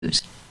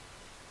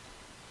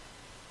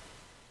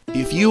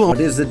If you What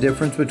is the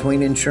difference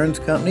between insurance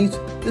companies?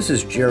 This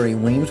is Jerry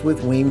Weems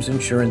with Weems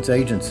Insurance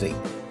Agency.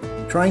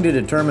 Trying to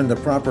determine the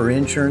proper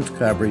insurance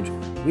coverage,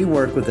 we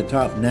work with the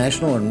top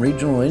national and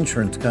regional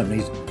insurance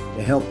companies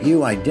to help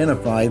you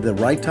identify the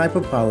right type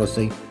of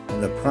policy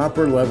and the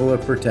proper level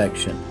of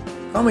protection.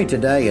 Call me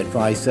today at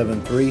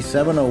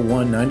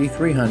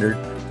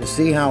 573-701-9300 to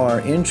see how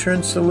our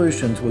insurance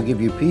solutions will give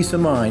you peace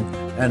of mind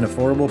at an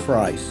affordable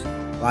price.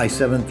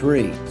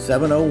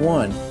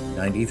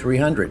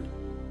 573-701-9300.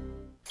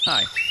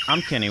 Hi,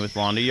 I'm Kenny with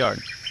Lawn to Yard.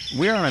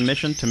 We're on a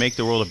mission to make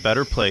the world a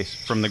better place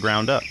from the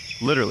ground up,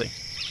 literally.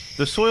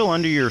 The soil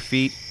under your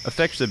feet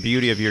affects the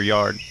beauty of your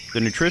yard, the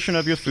nutrition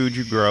of your food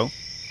you grow,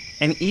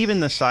 and even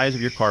the size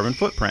of your carbon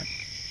footprint.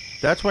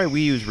 That's why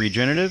we use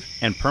regenerative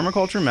and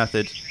permaculture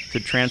methods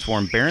to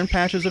transform barren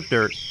patches of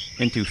dirt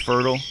into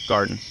fertile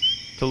gardens.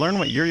 To learn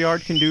what your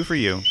yard can do for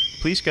you,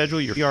 please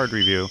schedule your yard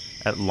review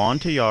at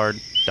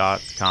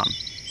lawntoyard.com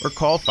or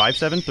call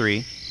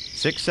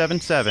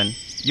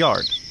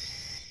 573-677-YARD.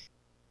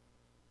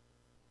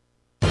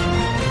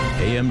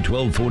 AM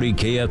 1240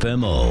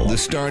 KFMO. The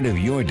start of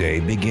your day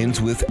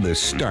begins with the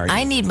start.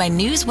 I need my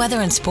news,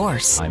 weather, and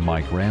sports. I'm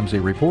Mike Ramsey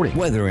reporting.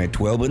 Weather at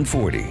 12 and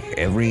 40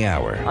 every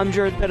hour. I'm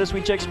Jared Pettis.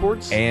 We check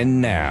sports.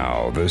 And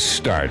now, the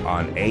start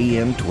on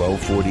AM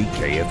 1240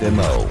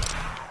 KFMO.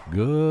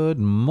 Good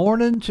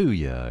morning to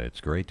you.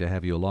 It's great to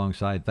have you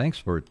alongside. Thanks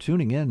for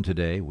tuning in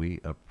today. We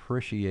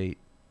appreciate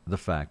the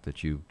fact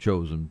that you've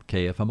chosen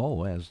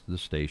KFMO as the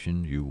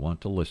station you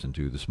want to listen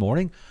to this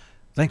morning.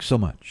 Thanks so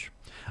much.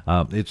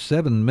 It's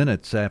 7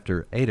 minutes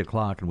after 8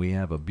 o'clock, and we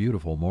have a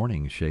beautiful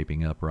morning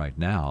shaping up right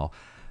now.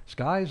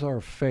 Skies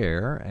are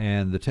fair,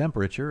 and the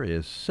temperature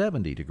is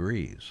 70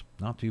 degrees.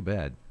 Not too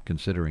bad,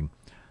 considering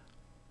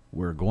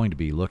we're going to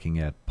be looking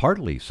at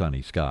partly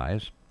sunny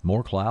skies.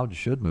 More clouds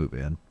should move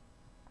in.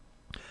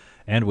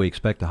 And we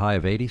expect a high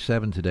of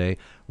 87 today,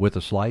 with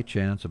a slight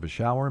chance of a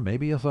shower,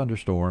 maybe a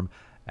thunderstorm,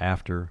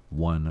 after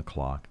 1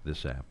 o'clock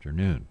this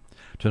afternoon.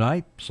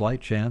 Tonight,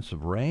 slight chance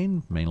of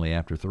rain, mainly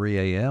after 3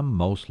 a.m.,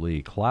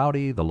 mostly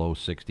cloudy, the low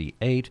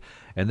 68,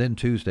 and then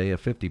Tuesday, a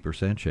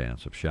 50%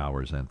 chance of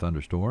showers and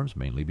thunderstorms,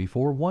 mainly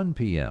before 1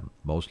 p.m.,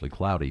 mostly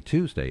cloudy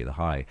Tuesday, the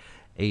high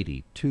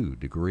 82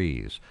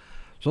 degrees.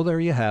 So there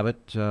you have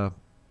it. Kind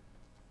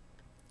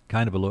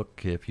of a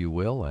look, if you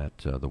will, at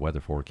the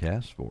weather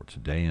forecast for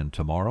today and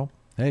tomorrow.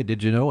 Hey,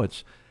 did you know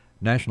it's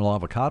National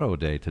Avocado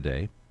Day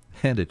today,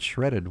 and it's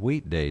Shredded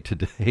Wheat Day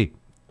today?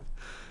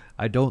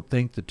 I don't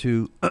think the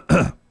two,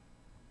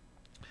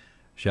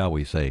 shall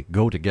we say,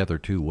 go together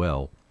too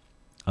well.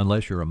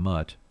 Unless you're a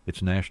mutt,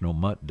 it's National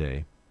Mutt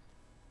Day.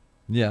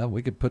 Yeah,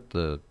 we could put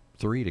the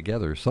three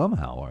together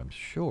somehow, I'm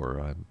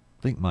sure. I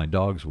think my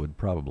dogs would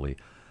probably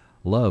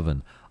love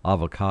an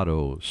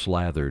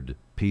avocado-slathered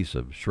piece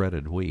of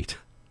shredded wheat.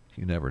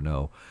 You never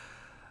know.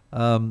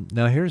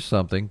 Now here's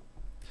something.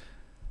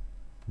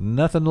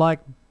 Nothing like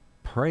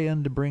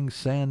praying to bring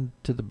sand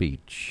to the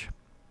beach.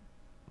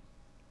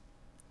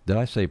 Did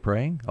I say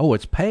praying? Oh,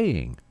 it's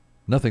paying.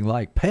 Nothing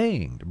like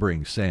paying to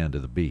bring sand to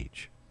the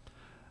beach.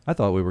 I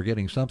thought we were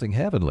getting something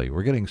heavenly.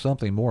 We're getting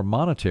something more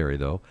monetary,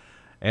 though.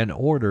 An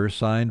order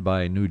signed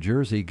by New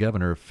Jersey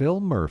Governor Phil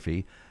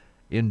Murphy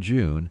in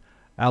June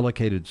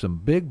allocated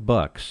some big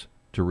bucks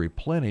to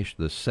replenish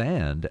the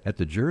sand at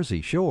the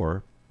Jersey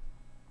shore.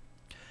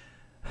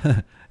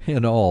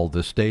 In all,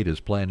 the state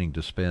is planning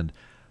to spend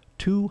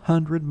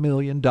 $200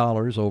 million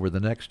over the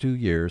next 2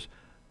 years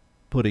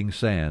putting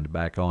sand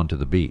back onto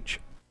the beach.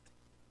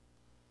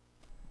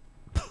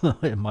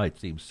 It might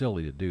seem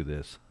silly to do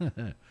this,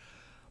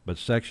 but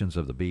sections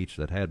of the beach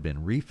that had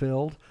been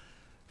refilled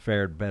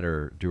fared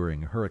better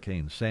during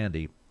Hurricane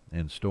Sandy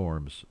and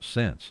storms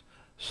since.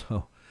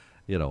 So,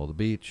 the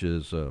beach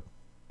is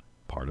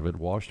part of it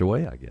washed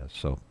away, I guess.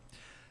 So,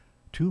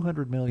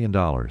 $200 million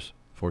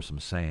for some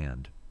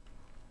sand.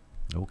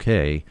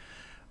 Okay,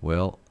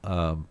 well,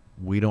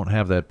 we don't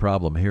have that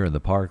problem here in the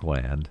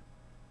parkland,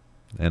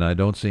 and I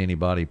don't see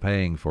anybody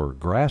paying for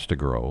grass to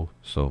grow,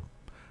 so...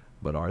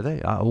 But are they?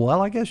 Well,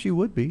 I guess you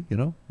would be,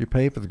 You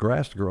pay for the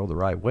grass to grow the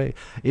right way.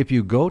 If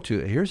you go to,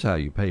 here's how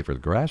you pay for the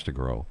grass to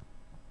grow.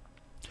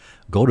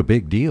 Go to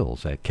Big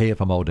Deals at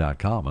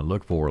KFMO.com and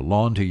look for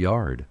Lawn to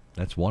Yard.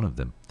 That's one of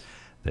them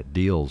that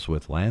deals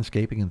with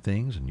landscaping and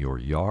things in your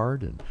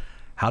yard and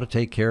how to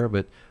take care of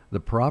it the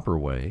proper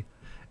way.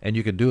 And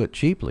you can do it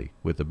cheaply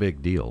with the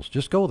Big Deals.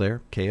 Just go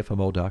there,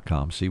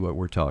 KFMO.com, see what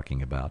we're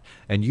talking about.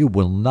 And you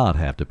will not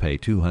have to pay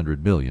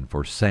 $200 million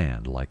for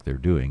sand like they're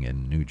doing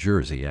in New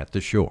Jersey at the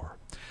shore.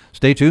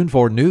 Stay tuned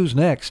for news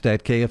next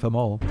at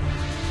KFMO.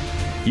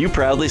 You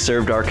proudly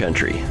served our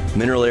country.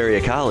 Mineral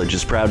Area College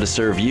is proud to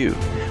serve you.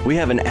 We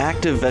have an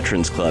active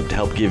Veterans Club to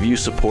help give you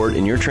support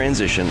in your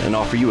transition and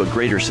offer you a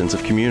greater sense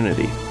of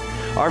community.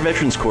 Our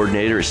Veterans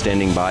Coordinator is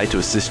standing by to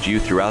assist you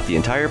throughout the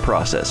entire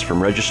process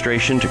from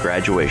registration to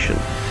graduation.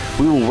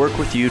 We will work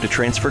with you to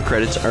transfer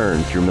credits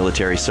earned through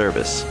military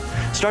service.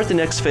 Start the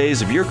next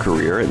phase of your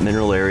career at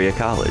Mineral Area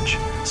College,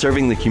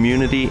 serving the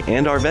community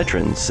and our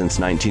veterans since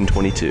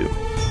 1922.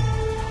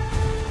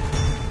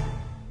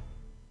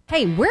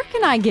 Hey, where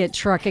can I get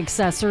truck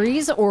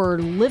accessories or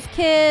lift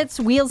kits,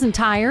 wheels and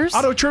tires?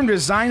 Auto Trim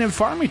Design in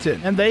Farmington.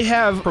 And they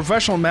have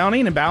professional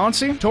mounting and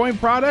balancing, towing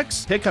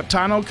products, pickup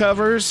tonneau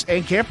covers,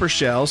 and camper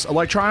shells,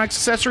 electronics,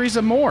 accessories,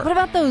 and more. What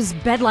about those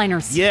bed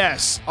liners?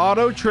 Yes,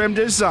 Auto Trim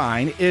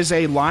Design is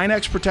a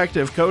Line-X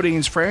Protective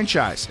Coatings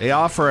franchise. They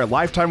offer a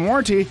lifetime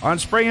warranty on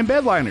spray and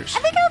bed liners. I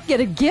think I'll get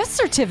a gift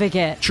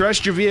certificate.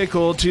 Trust your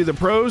vehicle to the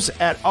pros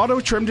at Auto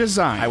Trim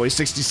Design, Highway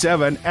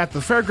 67 at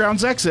the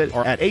Fairgrounds exit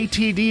or at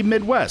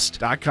atdmidwest.com.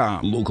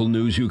 Local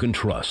news you can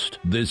trust.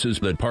 This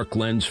is the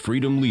Parkland's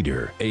Freedom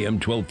Leader, AM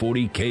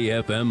 1240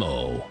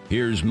 KFMO.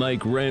 Here's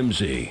Mike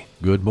Ramsey.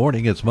 Good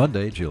morning. It's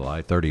Monday,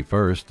 July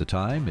 31st. The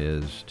time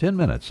is 10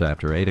 minutes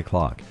after 8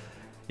 o'clock.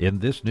 In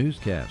this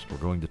newscast, we're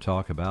going to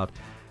talk about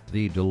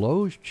the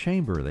Deloge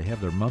Chamber. They have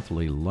their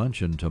monthly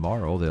luncheon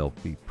tomorrow. They'll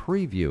be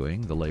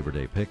previewing the Labor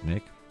Day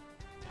picnic.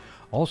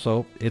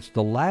 Also, it's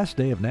the last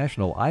day of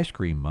National Ice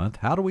Cream Month.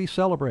 How do we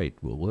celebrate?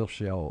 Well, we'll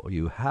show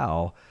you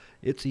how.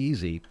 It's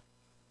easy.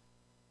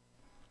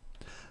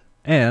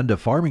 And a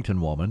Farmington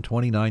woman,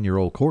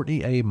 29-year-old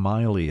Courtney A.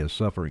 Miley, is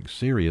suffering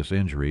serious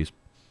injuries.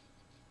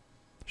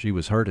 She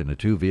was hurt in a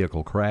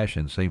two-vehicle crash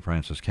in St.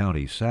 Francis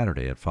County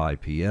Saturday at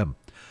 5 p.m.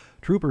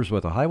 Troopers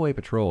with the Highway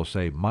Patrol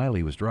say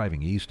Miley was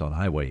driving east on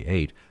Highway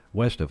 8,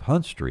 west of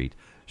Hunt Street.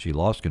 She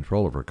lost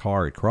control of her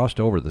car. It crossed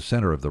over the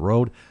center of the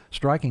road,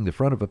 striking the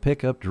front of a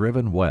pickup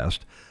driven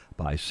west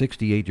by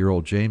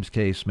 68-year-old James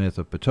K. Smith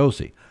of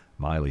Potosi.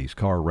 Miley's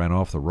car ran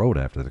off the road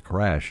after the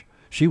crash.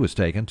 She was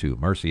taken to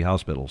Mercy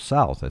Hospital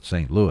South at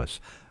St. Louis.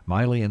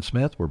 Miley and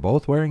Smith were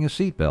both wearing a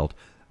seatbelt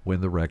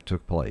when the wreck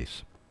took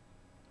place.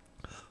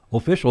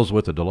 Officials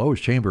with the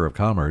Deloge Chamber of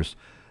Commerce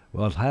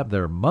will have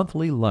their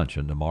monthly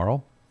luncheon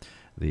tomorrow.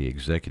 The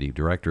executive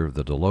director of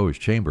the Deloge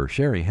Chamber,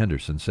 Sherry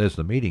Henderson, says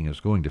the meeting is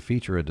going to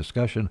feature a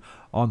discussion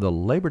on the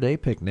Labor Day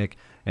picnic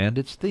and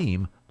its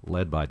theme,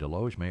 led by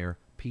Deloge Mayor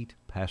Pete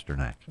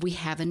Pasternak. We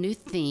have a new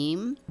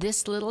theme,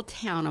 This Little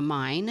Town of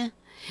Mine,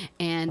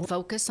 and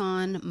focus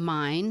on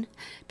mine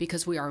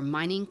because we are a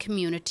mining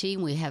community.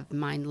 We have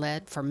mine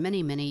led for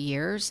many, many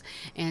years,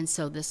 and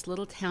so this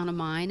little town of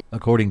mine.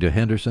 According to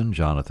Henderson,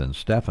 Jonathan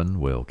Steffen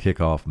will kick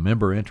off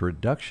member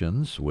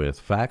introductions with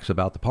facts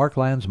about the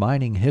Parkland's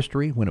mining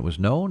history when it was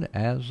known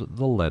as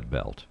the Lead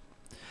Belt.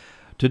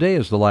 Today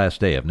is the last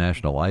day of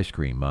National Ice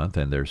Cream Month,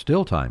 and there's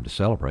still time to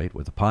celebrate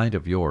with a pint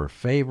of your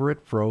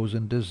favorite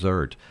frozen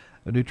dessert.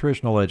 A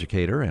nutritional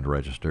educator and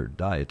registered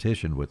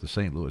dietitian with the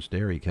St. Louis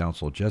Dairy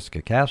Council,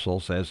 Jessica Castle,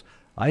 says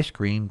ice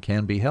cream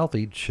can be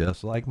healthy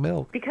just like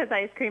milk. Because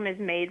ice cream is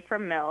made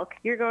from milk,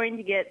 you're going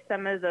to get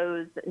some of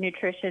those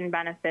nutrition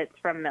benefits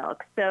from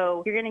milk.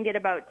 So you're going to get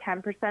about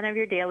 10% of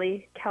your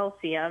daily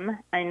calcium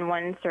in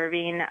one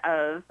serving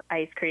of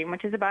ice cream,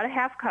 which is about a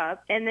half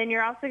cup. And then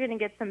you're also going to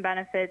get some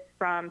benefits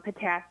from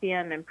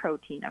potassium and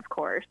protein, of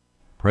course.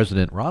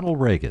 President Ronald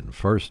Reagan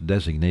first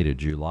designated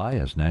July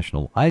as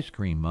National Ice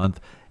Cream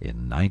Month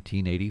in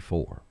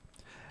 1984.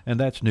 And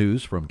that's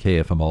news from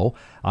KFMO.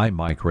 I'm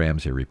Mike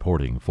Ramsey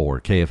reporting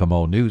for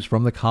KFMO News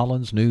from the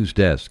Collins News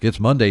Desk. It's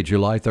Monday,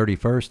 July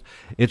 31st.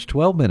 It's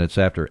 12 minutes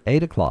after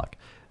 8 o'clock.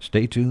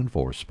 Stay tuned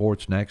for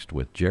Sports Next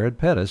with Jared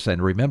Pettis,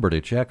 and remember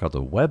to check out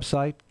the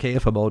website,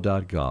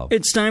 KFMO.gov.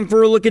 It's time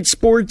for a look at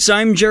sports.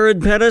 I'm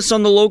Jared Pettis.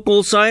 On the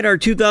local side, our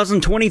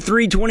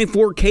 2023-24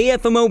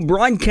 KFMO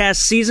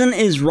broadcast season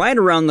is right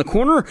around the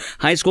corner.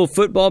 High school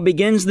football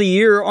begins the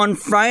year on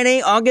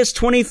Friday, August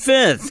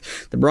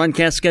 25th. The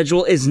broadcast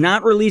schedule is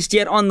not released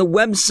yet on the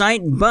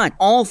website, but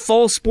all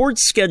fall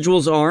sports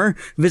schedules are.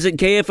 Visit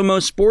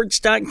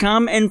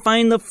KFMOsports.com and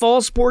find the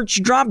fall sports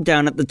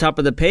drop-down at the top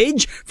of the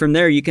page. From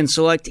there, you can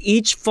select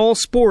each fall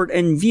sport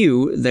and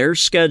view their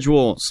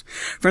schedules.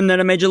 From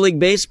that, Major League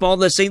Baseball,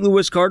 the St.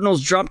 Louis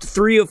Cardinals dropped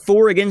 3 of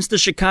 4 against the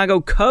Chicago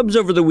Cubs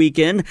over the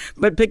weekend,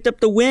 but picked up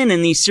the win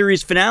in the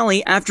series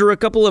finale after a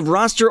couple of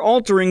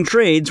roster-altering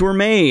trades were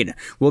made.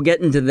 We'll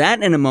get into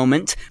that in a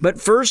moment,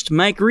 but first,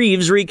 Mike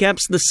Reeves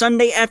recaps the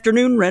Sunday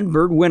afternoon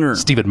Redbird winner.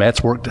 Steven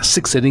Matz worked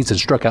 6 innings and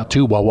struck out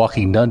 2 while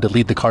walking none to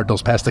lead the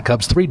Cardinals past the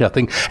Cubs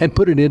 3-0 and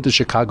put an end to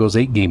Chicago's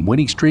 8-game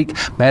winning streak.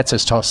 Matz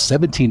has tossed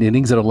 17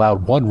 innings and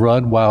allowed 1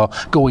 run while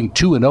going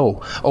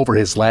 2-0 over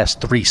his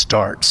last 3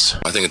 starts.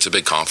 I think it's a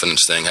big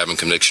confidence thing, having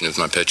conviction with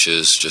my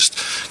pitches, just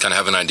kind of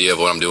have an idea of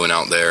what I'm doing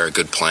out there, a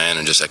good plan,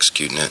 and just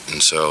executing it.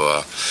 And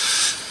so,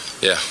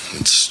 yeah,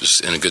 it's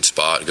just in a good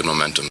spot, good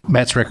momentum.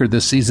 Matt's record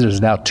this season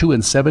is now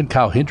 2-7.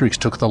 Kyle Hendricks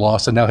took the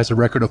loss and now has a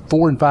record of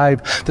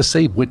 4-5. The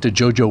save went to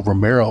JoJo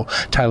Romero.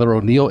 Tyler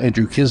O'Neill,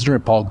 Andrew Kisner,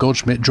 and Paul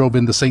Goldschmidt drove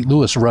in the St.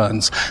 Louis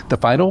runs. The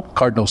final,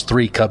 Cardinals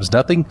 3, Cubs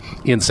 0.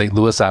 In St.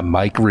 Louis, I'm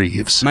Mike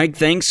Reeves. Mike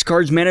thanks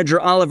Cards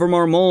manager Oliver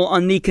Marmol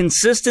on the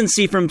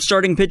consistency from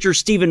starting pitcher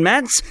Steven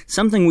Matz,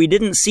 something we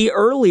didn't see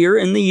earlier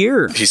in the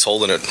year. He's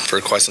holding it for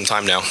quite some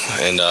time now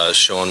and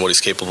showing what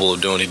he's capable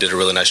of doing. He did a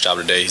really nice job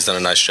today. He's done a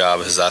nice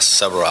job his last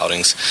several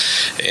outings,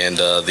 and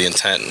the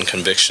intent and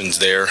convictions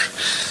there.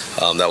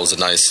 That was a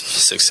nice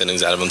 6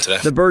 innings out of him today.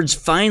 The Birds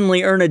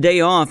finally earn a day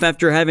off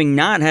after having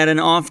not had an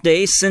off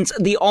day since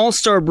the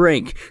All-Star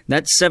break.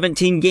 That's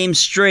 17 games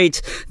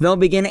straight. They'll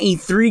begin a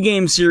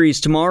 3-game series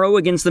tomorrow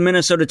against the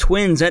Minnesota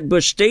Twins at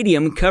Busch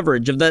Stadium.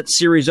 Coverage of that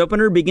series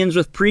opener begins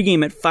with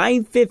pregame at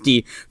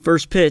 5:50,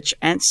 first pitch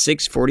at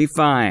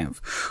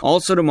 6:45.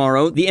 Also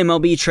tomorrow, the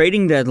MLB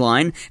trading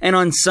deadline, and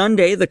on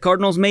Sunday, the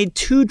Cardinals made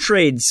 2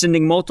 trades,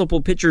 sending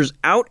multiple pitchers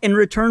out in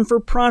return for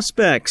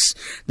prospects.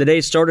 The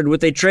day started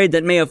with a trade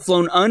that may have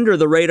flown under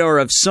the radar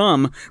of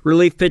some.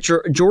 Relief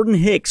pitcher Jordan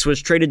Hicks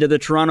was traded to the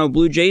Toronto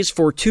Blue Jays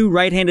for 2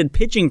 right-handed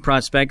pitching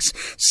prospects,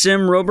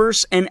 Sim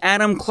Robers and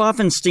Adam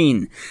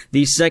Kloffenstein.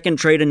 The second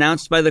trade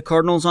announced by the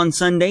Cardinals on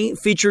Sunday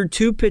featured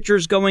 2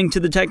 pitchers going to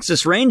the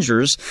Texas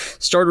Rangers,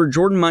 starter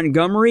Jordan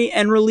Montgomery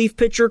and relief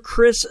pitcher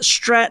Chris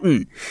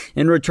Stratton.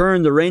 In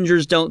return, the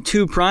Rangers dealt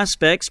 2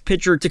 prospects,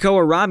 pitcher Takao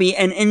Arabi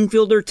and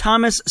infielder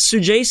Thomas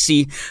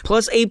Sujasi,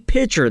 plus a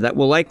pitcher that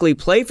will likely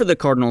play for the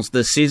Cardinals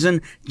this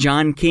season,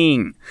 John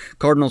King.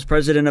 Cardinals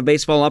President of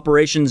Baseball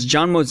Operations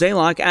John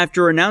Mozeliak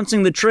after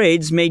announcing the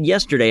trades made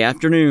yesterday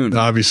afternoon.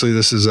 Obviously,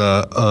 this is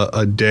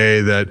a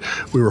day that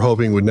we were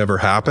hoping would never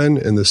happen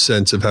in the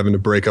sense of having to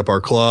break up our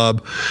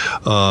club,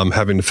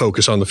 having to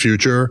focus on the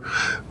future.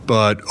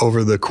 But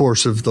over the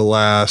course of the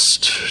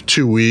last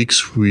 2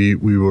 weeks, we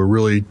were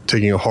really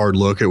taking a hard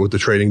look at what the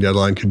trading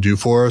deadline could do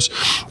for us.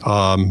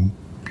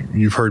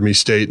 You've heard me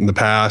state in the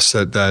past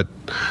that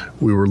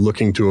we were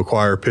looking to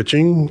acquire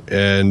pitching,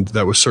 and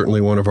that was certainly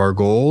one of our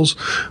goals,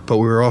 but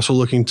we were also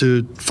looking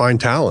to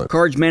find talent.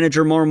 Cards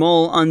manager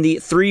Marmol on the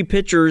 3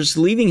 pitchers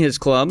leaving his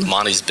club.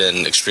 Monty's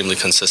been extremely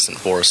consistent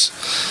for us.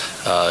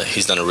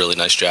 He's done a really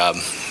nice job,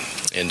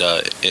 and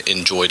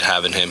enjoyed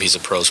having him. He's a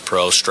pro's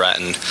pro.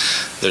 Stratton,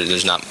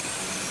 there's not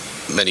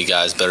many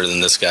guys better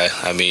than this guy.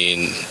 I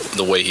mean,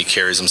 the way he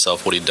carries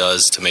himself, what he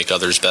does to make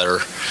others better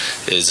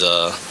is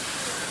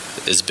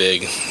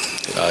big.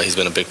 He's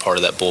been a big part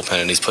of that bullpen,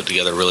 and he's put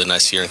together a really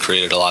nice year and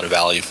created a lot of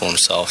value for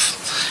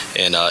himself.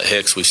 And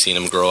Hicks, we've seen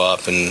him grow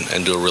up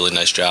and do a really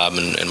nice job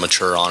and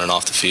mature on and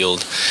off the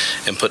field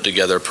and put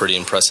together a pretty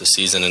impressive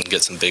season and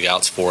get some big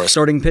outs for us.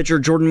 Starting pitcher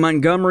Jordan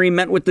Montgomery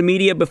met with the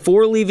media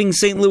before leaving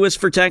St. Louis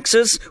for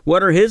Texas.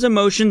 What are his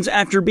emotions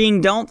after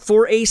being dealt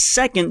for a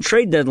second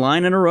trade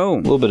deadline in a row? A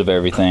little bit of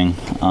everything.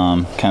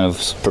 Kind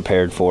of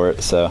prepared for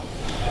it, so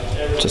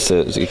just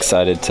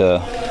excited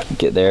to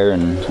get there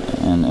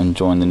and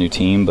join the new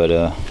team, but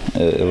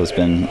it's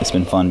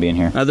been fun being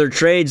here. Other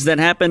trades that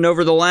happened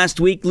over the last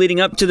week leading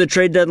up to the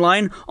trade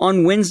deadline.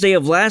 On Wednesday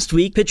of last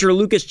week, pitcher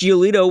Lucas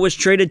Giolito was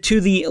traded to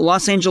the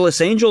Los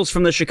Angeles Angels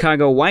from the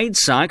Chicago White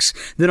Sox.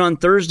 Then on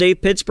Thursday,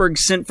 Pittsburgh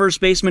sent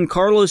first baseman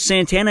Carlos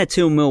Santana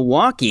to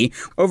Milwaukee.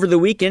 Over the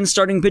weekend,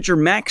 starting pitcher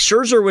Max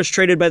Scherzer was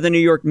traded by the New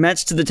York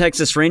Mets to the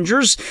Texas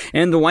Rangers,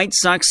 and the White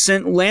Sox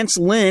sent Lance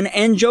Lynn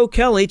and Joe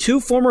Kelly, 2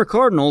 former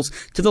Cardinals,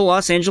 to the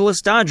Los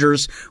Angeles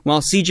Dodgers,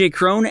 while C.J.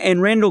 Cron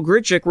and Randall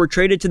Grichuk were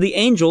traded to the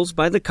Angels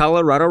by the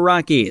Colorado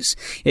Rockies.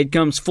 It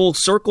comes full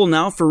circle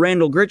now for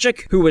Randall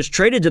Grichuk, who was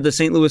traded to the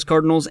St. Louis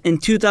Cardinals in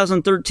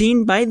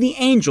 2013 by the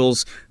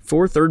Angels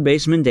for third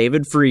baseman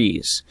David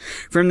Freese.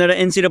 From there to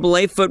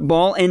NCAA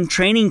football, and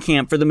training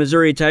camp for the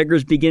Missouri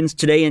Tigers begins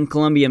today in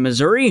Columbia,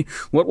 Missouri.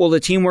 What will the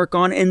team work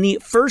on in the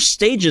first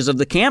stages of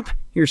the camp?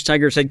 Here's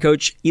Tigers head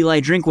coach Eli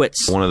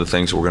Drinkwitz. One of the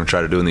things that we're going to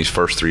try to do in these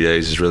first 3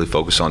 days is really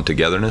focus on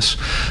togetherness.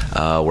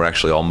 We're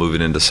actually all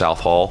moving into South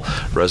Hall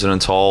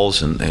residence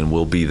halls, and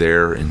we'll be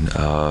there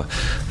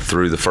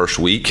through the first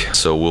week.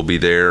 So we'll be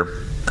there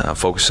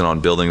focusing on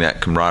building that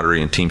camaraderie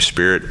and team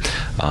spirit.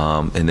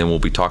 And then we'll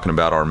be talking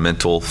about our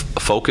mental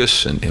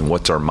focus and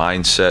what's our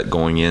mindset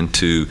going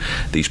into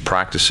these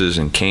practices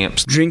and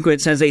camps.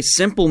 Drinkwitz has a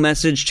simple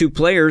message to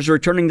players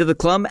returning to the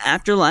club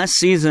after last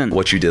season.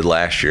 What you did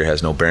last year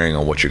has no bearing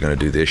on what you're going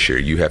to do this year.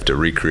 You have to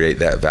recreate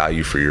that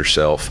value for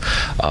yourself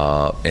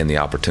and the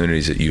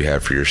opportunities that you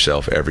have for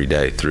yourself every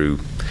day through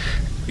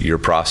your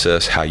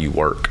process, how you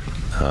work.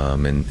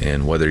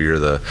 And whether you're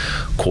the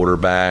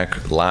quarterback,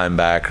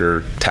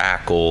 linebacker,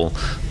 tackle,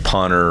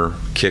 punter,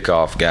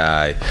 kickoff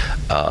guy,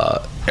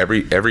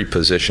 every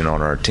position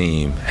on our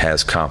team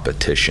has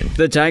competition.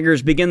 The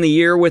Tigers begin the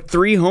year with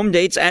 3 home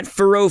dates at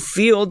Faurot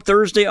Field: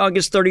 Thursday,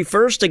 August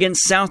 31st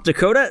against South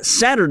Dakota,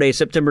 Saturday,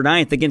 September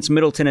 9th against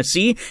Middle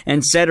Tennessee,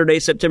 and Saturday,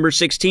 September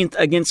 16th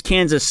against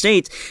Kansas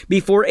State,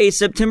 before a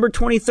September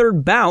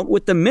 23rd bout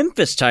with the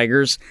Memphis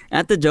Tigers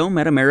at the Dome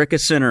at America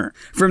Center.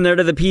 From there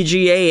to the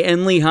PGA,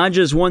 and Lee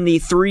Hodges won the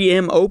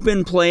 3M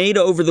Open played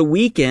over the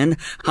weekend.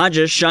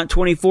 Hodges shot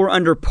 24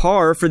 under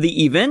par for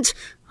the event.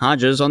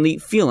 Hodges on the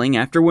feeling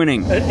after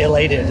winning.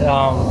 Elated. It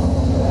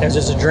was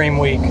just a dream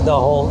week, the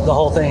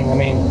whole thing. I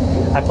mean,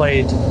 I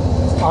played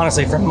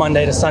honestly, from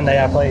Monday to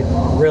Sunday, I played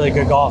really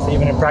good golf.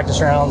 Even in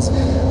practice rounds,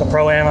 the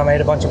Pro-Am, I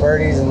made a bunch of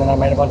birdies, and then I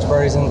made a bunch of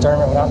birdies in the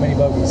tournament without many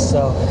bogeys.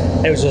 So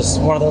it was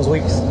just one of those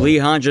weeks. Lee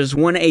Hodges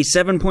won a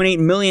 $7.8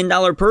 million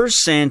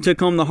purse and took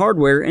home the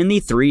hardware in the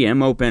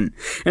 3M Open.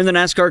 And the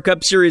NASCAR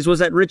Cup Series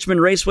was at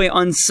Richmond Raceway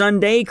on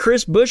Sunday.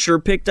 Chris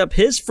Buescher picked up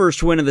his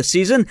first win of the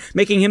season,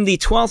 making him the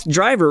 12th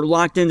driver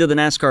locked into the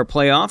NASCAR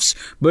playoffs.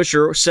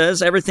 Buescher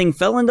says everything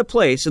fell into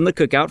place in the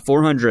Cookout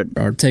 400.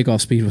 Our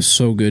takeoff speed was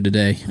so good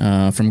today,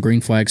 from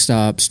green flag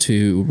stops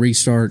to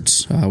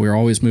restarts. We were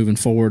always moving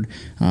forward.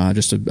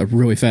 Just a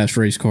really fast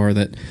race car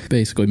that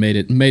basically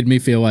made me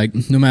feel like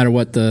no matter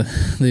what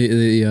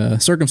the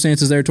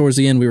circumstances there towards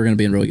the end, we were going to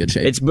be in really good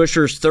shape. It's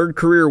Buescher's third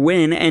career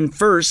win and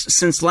first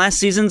since last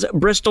season's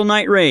Bristol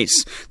Night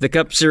Race. The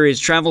Cup Series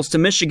travels to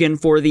Michigan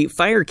for the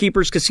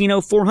Firekeepers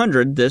Casino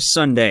 400 this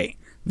Sunday.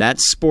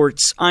 That's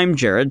sports. I'm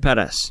Jared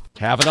Pettis.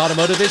 Have an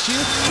automotive issue?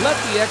 Let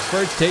the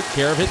experts take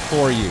care of it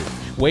for you.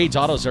 Wade's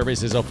Auto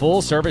Service is a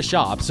full-service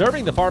shop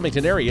serving the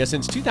Farmington area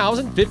since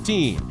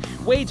 2015.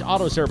 Wade's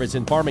Auto Service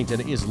in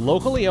Farmington is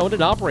locally owned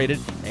and operated,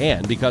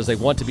 and because they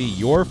want to be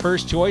your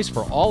first choice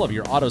for all of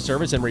your auto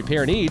service and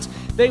repair needs,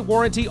 they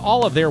warranty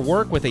all of their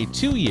work with a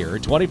 2-year,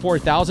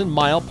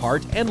 24,000-mile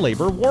part and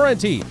labor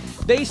warranty.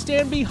 They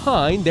stand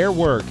behind their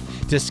work.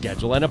 To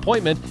schedule an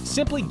appointment,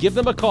 simply give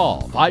them a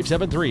call,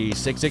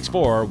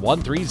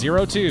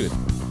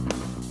 573-664-1302.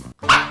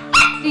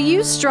 Do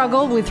you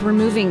struggle with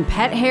removing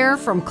pet hair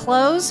from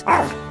clothes?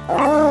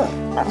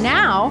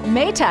 Now,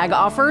 Maytag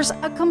offers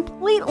a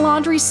complete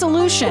laundry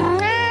solution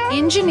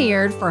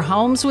engineered for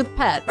homes with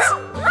pets.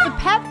 The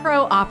Pet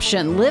Pro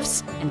option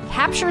lifts and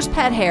captures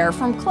pet hair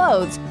from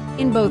clothes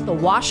in both the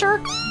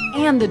washer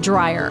and the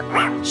dryer.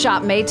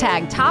 Shop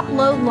Maytag Top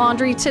Load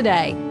Laundry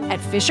today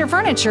at Fisher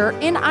Furniture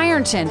in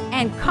Ironton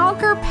and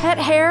conquer pet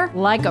hair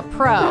like a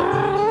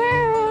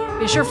pro.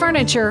 Fisher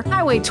Furniture,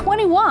 Highway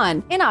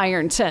 21 in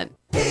Ironton.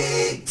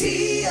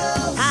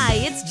 Hi,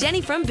 it's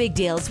Jenny from Big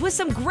Deals with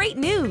some great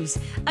news.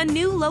 A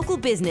new local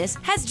business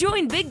has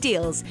joined Big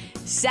Deals.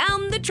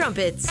 Sound the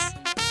trumpets.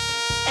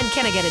 And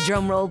can I get a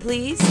drum roll,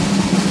 please?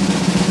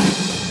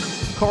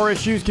 Car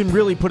issues can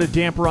really put a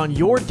damper on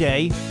your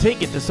day.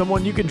 Take it to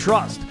someone you can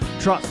trust.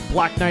 Trust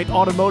Black Knight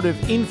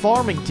Automotive in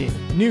Farmington,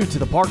 new to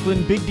the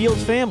Parkland Big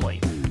Deals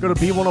family. Go to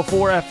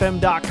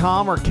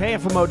B104FM.com or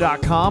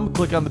KFMO.com.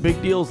 Click on the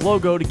Big Deals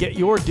logo to get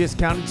your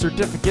discounted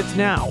certificates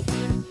now.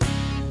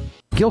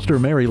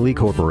 Gilster Mary Lee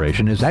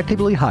Corporation is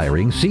actively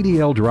hiring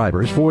CDL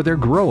drivers for their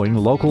growing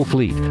local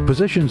fleet.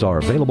 Positions are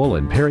available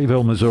in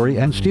Perryville, Missouri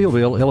and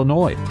Steelville,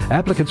 Illinois.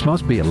 Applicants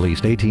must be at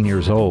least 18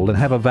 years old and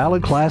have a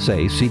valid Class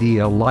A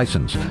CDL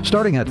license.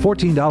 Starting at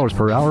 $14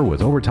 per hour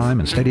with overtime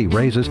and steady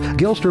raises,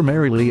 Gilster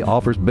Mary Lee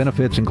offers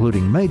benefits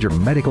including major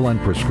medical and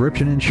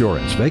prescription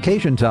insurance,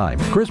 vacation time,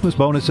 Christmas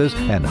bonuses,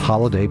 and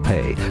holiday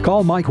pay.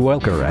 Call Mike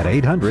Welker at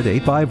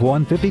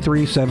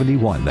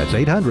 800-851-5371. That's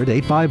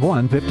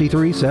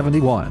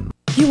 800-851-5371.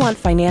 You want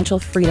financial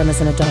freedom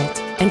as an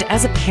adult. And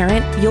as a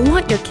parent, you'll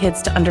want your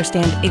kids to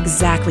understand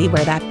exactly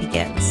where that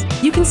begins.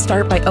 You can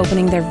start by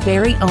opening their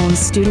very own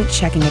student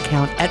checking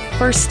account at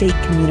First State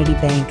Community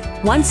Bank.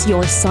 Once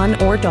your son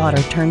or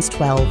daughter turns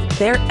 12,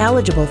 they're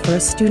eligible for a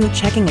student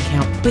checking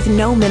account with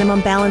no minimum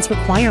balance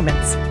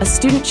requirements. A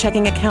student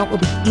checking account will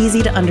be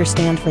easy to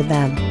understand for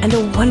them and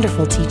a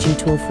wonderful teaching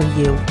tool for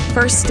you.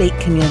 First State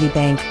Community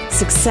Bank.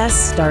 Success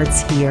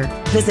starts here.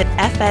 Visit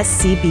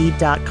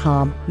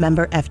fscb.com.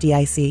 Member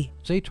FDIC.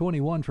 It's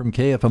 8:21 from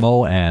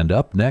KFMO, and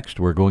up next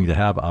we're going to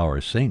have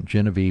our St.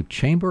 Genevieve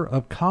Chamber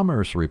of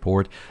Commerce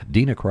report.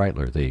 Dina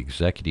Kreitler, the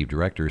Executive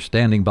Director,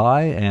 standing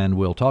by, and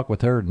we'll talk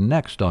with her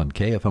next on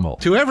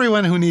KFMO. To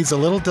everyone who needs a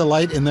little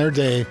delight in their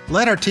day,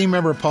 let our team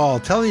member Paul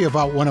tell you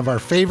about one of our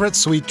favorite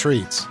sweet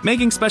treats.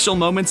 Making special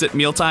moments at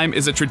mealtime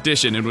is a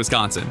tradition in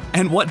Wisconsin.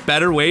 And what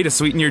better way to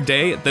sweeten your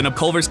day than a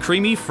Culver's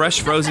creamy,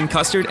 fresh frozen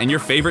custard and your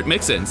favorite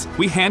mix-ins?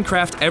 We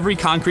handcraft every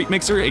concrete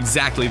mixer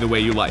exactly the way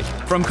you like.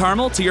 From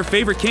caramel to your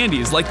favorite candies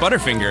like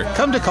Butterfinger.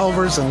 Come to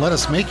Culver's and let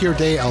us make your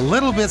day a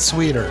little bit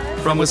sweeter.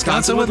 From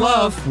Wisconsin with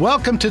love.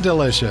 Welcome to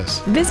Delicious.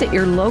 Visit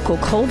your local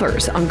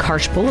Culver's on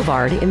Karsh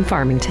Boulevard in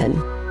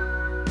Farmington.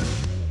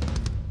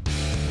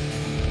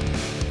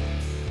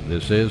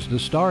 This is The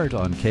Start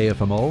on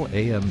KFMO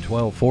AM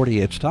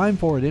 1240. It's time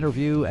for an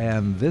interview,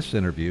 and this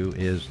interview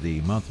is the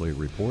monthly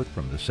report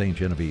from the St.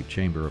 Genevieve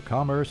Chamber of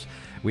Commerce.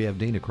 We have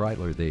Dina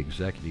Kreitler, the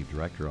Executive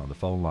Director, on the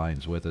phone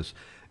lines with us.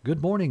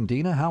 Good morning,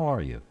 Dina. How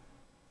are you?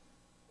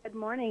 Good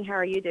morning. How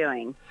are you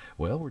doing?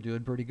 Well, we're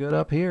doing pretty good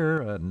up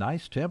here. A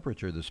nice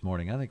temperature this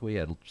morning. I think we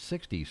had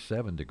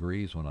 67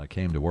 degrees when I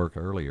came to work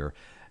earlier,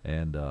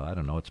 and I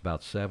don't know, it's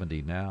about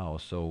 70 now.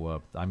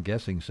 So I'm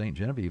guessing St.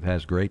 Genevieve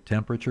has great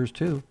temperatures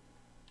too.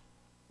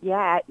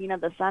 Yeah,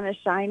 the sun is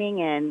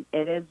shining, and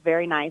it is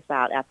very nice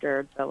out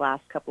after the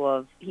last couple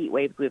of heat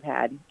waves we've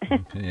had.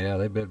 Yeah,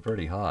 they've been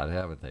pretty hot,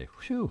 haven't they?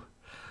 Whew.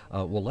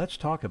 Well, let's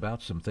talk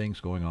about some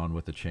things going on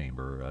with the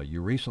Chamber.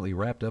 You recently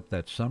wrapped up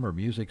that summer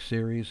music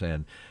series,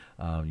 and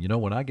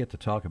when I get to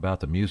talk about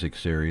the music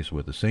series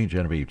with the St.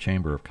 Genevieve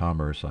Chamber of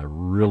Commerce, I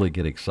really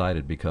get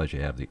excited because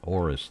you have the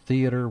Oris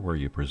Theater where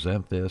you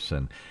present this,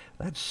 and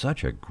that's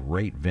such a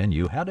great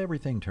venue. How'd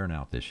everything turn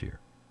out this year?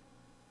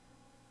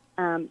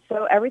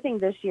 So everything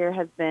this year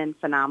has been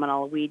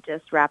phenomenal. We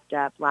just wrapped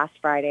up last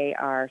Friday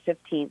our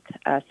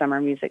 15th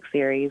summer music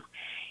series.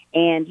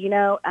 And,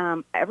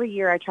 every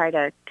year I try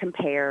to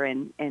compare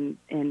and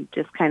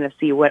just kind of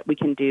see what we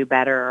can do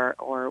better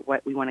or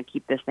what we want to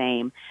keep the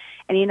same.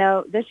 And,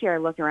 this year I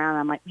look around and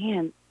I'm like,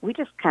 man, we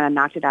just kind of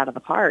knocked it out of the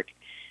park.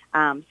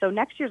 So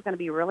next year is going to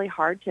be really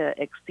hard to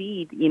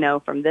exceed,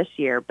 from this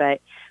year.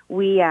 But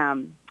we,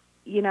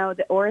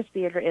 the Oris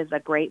Theater is a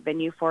great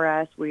venue for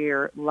us.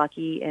 We're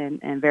lucky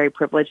and very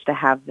privileged to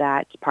have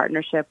that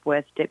partnership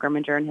with Dick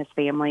Grimminger and his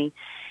family.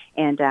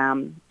 And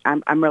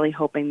I'm really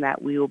hoping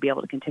that we will be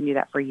able to continue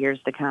that for years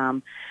to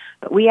come.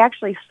 But we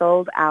actually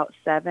sold out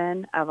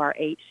 7 of our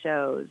 8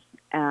 shows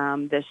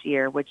this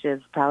year, which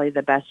is probably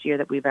the best year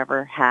that we've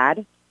ever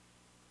had.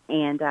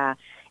 And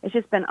it's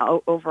just been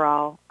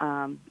overall,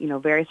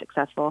 very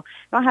successful.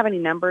 I don't have any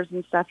numbers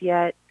and stuff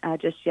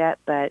just yet,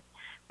 but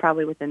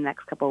probably within the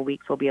next couple of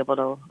weeks we'll be able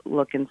to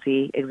look and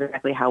see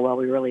exactly how well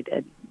we really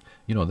did.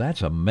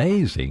 That's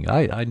amazing.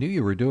 I knew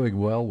you were doing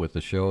well with the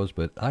shows,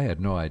 but I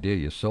had no idea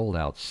you sold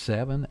out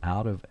 7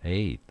 out of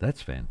 8.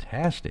 That's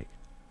fantastic.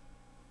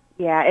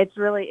 Yeah, it's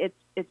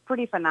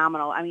pretty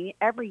phenomenal. I mean,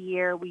 every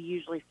year we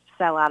usually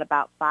sell out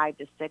about 5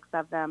 to 6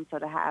 of them, so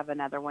to have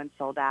another one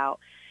sold out.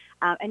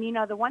 And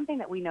the one thing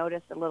that we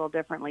noticed a little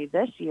differently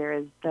this year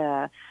is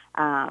the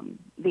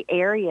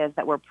areas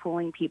that we're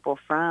pulling people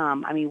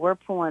from. I mean, we're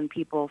pulling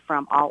people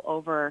from all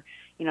over,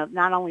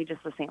 not only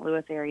just the St.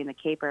 Louis area and the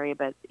Cape area,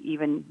 but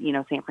even,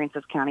 St.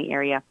 Francis County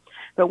area.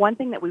 But one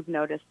thing that we've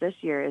noticed this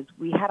year is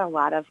we had a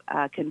lot of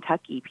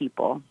Kentucky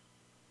people.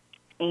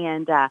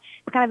 And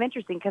it's kind of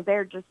interesting because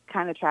they're just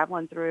kind of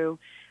traveling through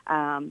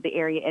the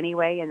area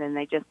anyway, and then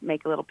they just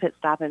make a little pit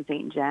stop in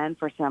St. John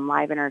for some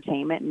live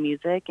entertainment and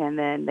music, and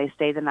then they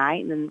stay the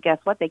night, and then guess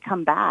what? They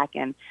come back.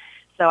 And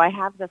so I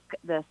have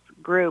this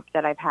group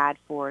that I've had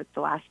for the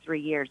last 3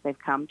 years. They've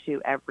come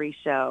to every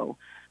show,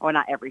 or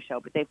not every show,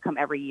 but they've come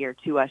every year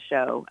to a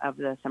show of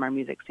the summer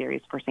music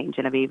series for St.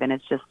 Genevieve, and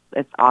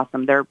it's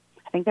awesome.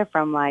 I think they're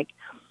from like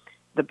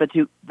the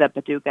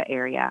Paducah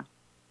area.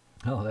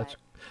 Oh, that's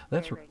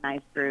very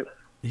nice group.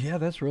 Yeah,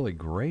 that's really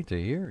great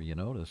to hear,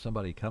 to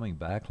somebody coming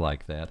back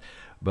like that.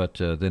 But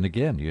then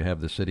again, you have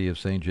the city of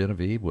St.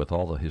 Genevieve with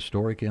all the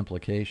historic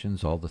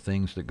implications, all the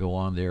things that go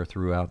on there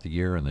throughout the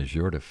year, and the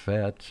Jour de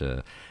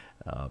Fête.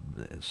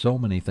 So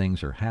many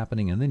things are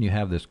happening. And then you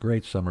have this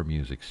great summer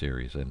music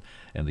series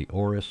and the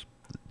Oris,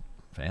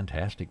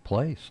 fantastic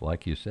place,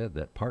 like you said,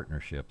 that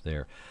partnership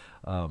there.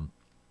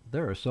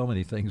 There are so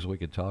many things we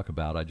could talk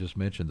about. I just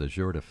mentioned the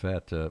Jour de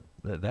Fête.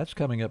 That's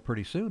coming up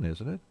pretty soon,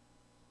 isn't it?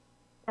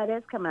 That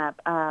is coming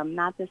up,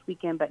 not this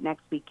weekend, but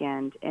next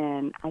weekend.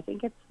 And I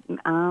think it's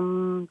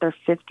their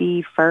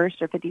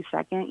 51st or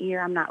 52nd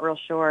year. I'm not real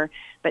sure.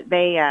 But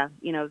they,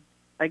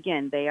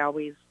 again, they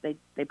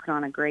put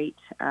on a great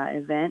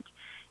event.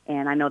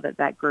 And I know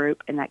that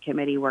group and that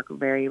committee work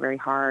very, very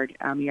hard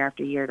year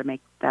after year to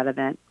make that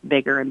event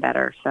bigger and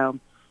better. So,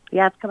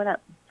 yeah, it's coming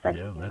up. In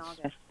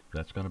August.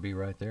 That's going to be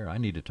right there. I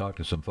need to talk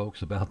to some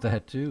folks about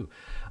that, too.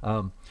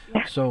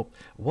 So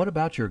what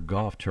about your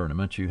golf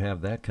tournament? You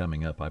have that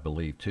coming up, I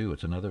believe, too.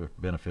 It's another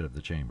benefit of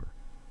the Chamber.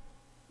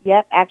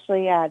 Yep.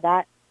 Actually,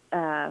 that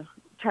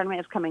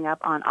tournament is coming up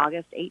on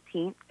August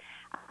 18th.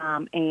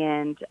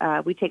 And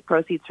we take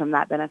proceeds from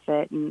that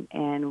benefit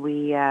and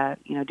we,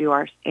 do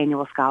our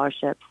annual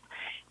scholarships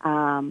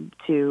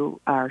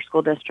to our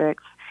school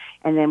districts.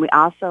 And then we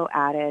also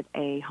added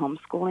a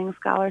homeschooling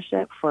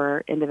scholarship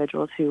for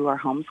individuals who are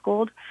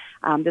homeschooled.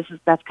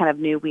 That's kind of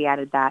new. We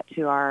added that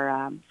to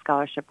our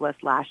scholarship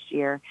list last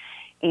year.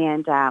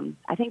 And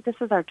I think this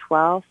is our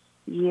 12th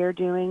year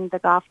doing the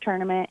golf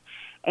tournament.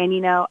 And,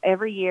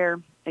 every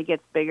year it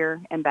gets bigger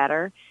and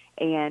better.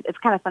 And it's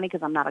kind of funny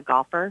because I'm not a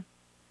golfer.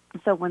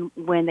 So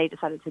when they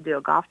decided to do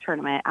a golf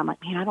tournament, I'm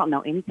like, man, I don't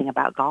know anything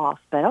about golf,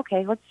 but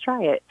okay, let's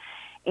try it.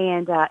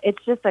 And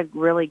it's just a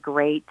really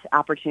great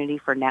opportunity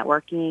for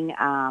networking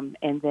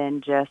and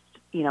then just,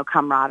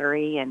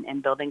 camaraderie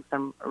and building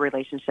some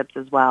relationships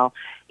as well,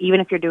 even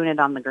if you're doing it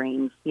on the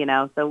greens,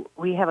 So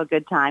we have a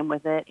good time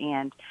with it.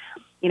 And,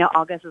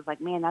 August is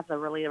like, man, that's a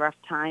really rough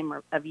time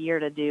of year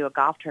to do a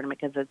golf tournament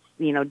because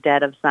it's,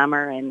 dead of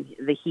summer and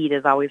the heat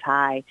is always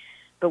high.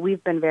 But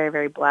we've been very,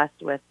 very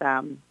blessed with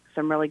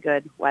some really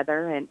good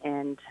weather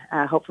and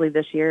hopefully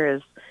this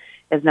year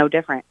is no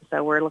different.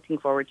 So we're looking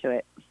forward to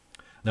it.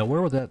 Now,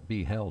 where will that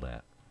be held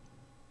at?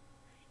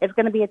 It's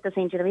going to be at the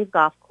St. Genevieve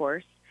Golf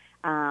Course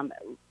out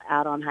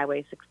on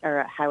Highway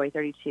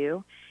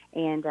 32.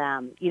 And,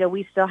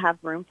 we still have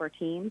room for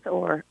teams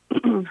or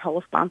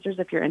whole sponsors.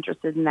 If you're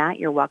interested in that,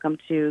 you're welcome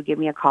to give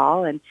me a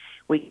call and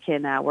we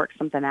can work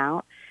something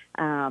out.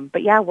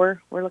 But, yeah,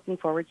 we're looking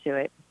forward to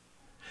it.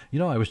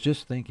 I was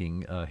just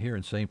thinking here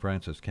in St.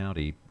 Francis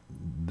County,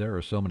 there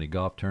are so many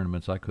golf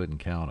tournaments, I couldn't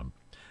count them.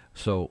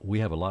 So we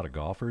have a lot of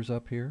golfers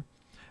up here.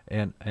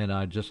 And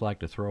I'd just like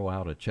to throw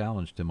out a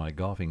challenge to my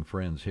golfing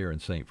friends here in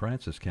St.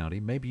 Francis County.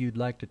 Maybe you'd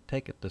like to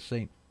take it to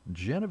St.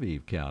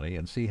 Genevieve County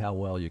and see how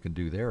well you can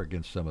do there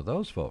against some of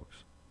those folks.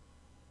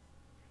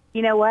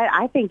 You know what?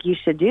 I think you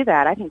should do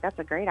that. I think that's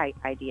a great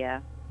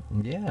idea.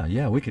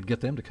 Yeah, we could get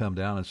them to come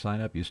down and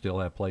sign up. You still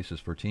have places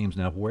for teams.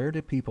 Now, where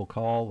do people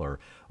call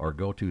or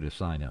go to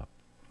sign up?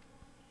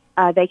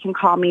 They can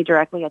call me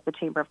directly at the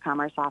Chamber of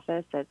Commerce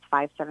office. It's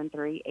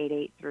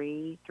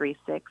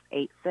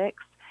 573-883-3686.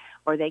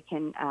 Or they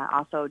can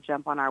also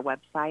jump on our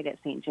website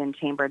at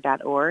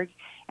stgenchamber.org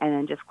and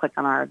then just click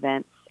on our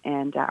events,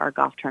 and our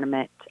golf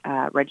tournament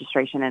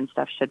registration and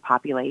stuff should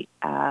populate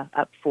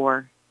up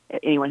for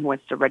anyone who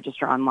wants to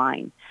register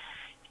online.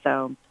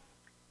 So,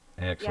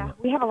 excellent.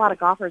 Yeah, we have a lot of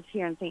golfers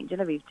here in St.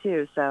 Genevieve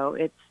too. So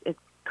it's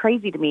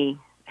crazy to me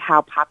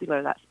how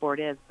popular that sport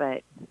is.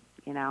 But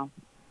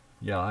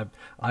Yeah,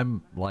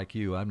 I'm like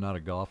you. I'm not a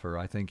golfer.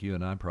 I think you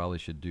and I probably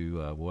should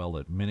do well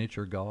at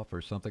miniature golf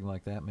or something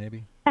like that,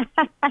 maybe.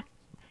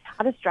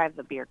 I'll just drive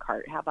the beer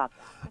cart. How about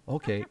that?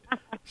 Okay.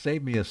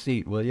 Save me a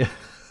seat, will you?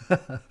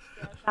 Yeah,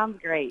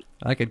 sounds great.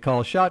 I could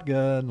call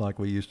shotgun like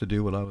we used to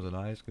do when I was in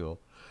high school.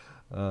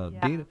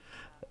 Dina?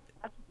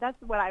 That's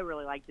what I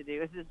really like to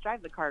do, is just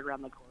drive the cart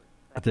around the course.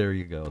 There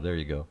you go.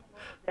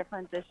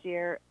 Different this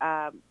year.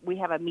 We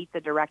have a Meet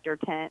the Director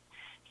tent.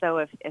 So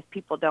if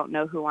people don't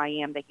know who I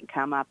am, they can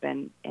come up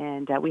and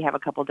we have a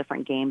couple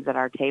different games at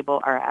our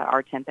table or at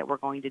our tent that we're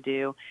going to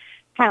do.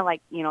 Kind of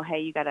like, hey,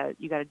 you gotta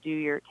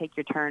take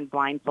your turn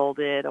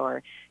blindfolded,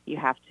 or you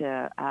have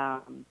to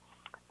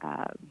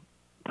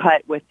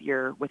putt with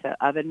an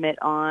oven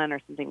mitt on, or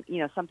something,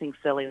 something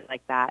silly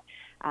like that.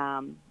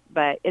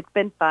 But it's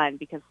been fun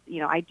because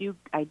I do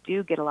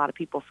get a lot of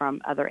people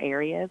from other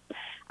areas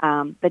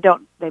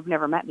they've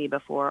never met me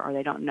before, or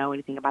they don't know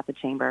anything about the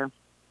chamber.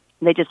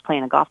 They just play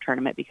in a golf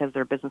tournament because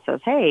their business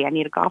says, "Hey, I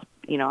need a golf.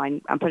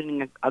 I'm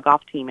putting a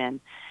golf team in."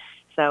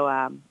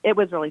 So it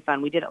was really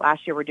fun. We did it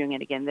last year. We're doing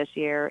it again this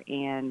year,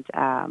 and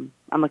I'm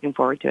looking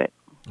forward to it.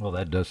 Well,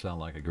 that does sound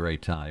like a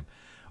great time.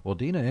 Well,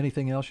 Dina,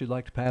 anything else you'd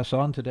like to pass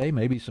on today?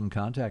 Maybe some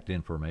contact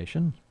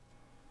information?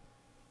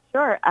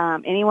 Sure.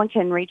 Anyone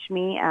can reach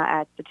me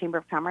at the Chamber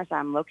of Commerce.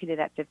 I'm located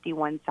at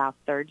 51 South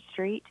 3rd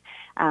Street.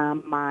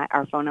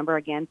 Our phone number,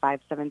 again,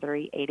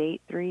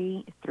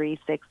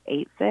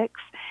 573-883-3686.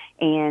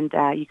 And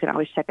you can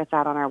always check us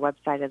out on our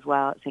website as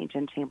well at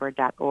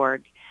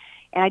stgenchamber.org.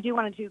 And I do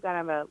want to do kind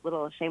of a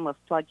little shameless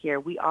plug here.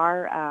 We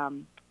are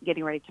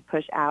getting ready to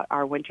push out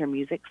our winter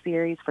music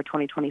series for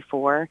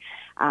 2024.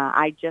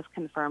 I just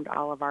confirmed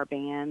all of our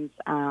bands,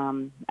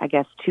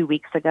 2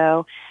 weeks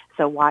ago.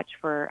 So watch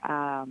for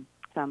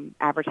some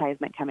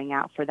advertisement coming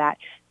out for that.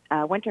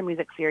 Winter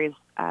music series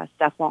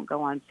stuff won't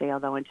go on sale,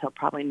 though, until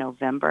probably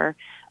November.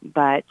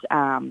 But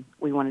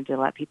we wanted to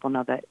let people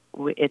know that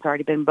it's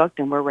already been booked,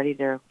 and we're ready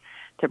to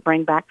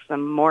bring back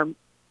some more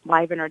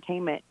live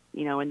entertainment,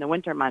 in the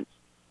winter months.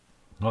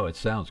 Oh, it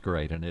sounds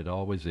great, and it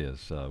always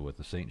is with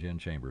the St. Gen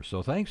Chamber.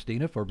 So thanks,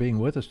 Dina, for being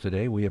with us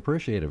today. We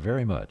appreciate it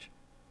very much.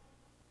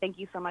 Thank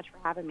you so much for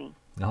having me.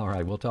 All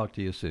right, we'll talk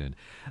to you soon.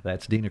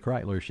 That's Dina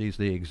Kreitler. She's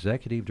the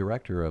Executive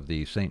Director of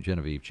the St.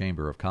 Genevieve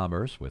Chamber of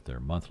Commerce with their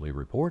monthly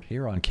report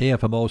here on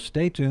KFMO.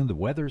 Stay tuned. The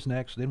weather's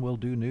next, then we'll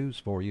do news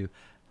for you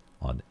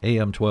on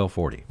AM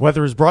 1240.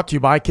 Weather is brought to you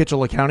by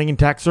Kitchell Accounting and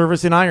Tax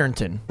Service in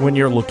Ironton. When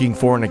you're looking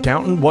for an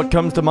accountant, what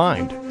comes to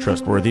mind?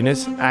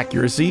 Trustworthiness,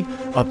 accuracy,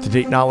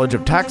 up-to-date knowledge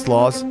of tax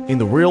laws. In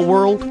the real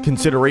world,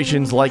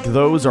 considerations like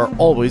those are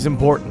always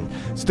important.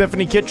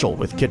 Stephanie Kitchell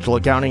with Kitchell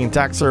Accounting and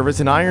Tax Service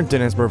in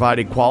Ironton has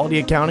provided quality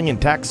accounting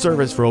and tax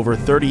service for over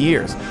 30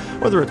 years.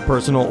 Whether it's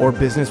personal or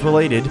business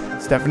related,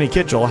 Stephanie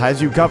Kitchell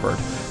has you covered.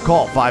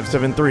 Call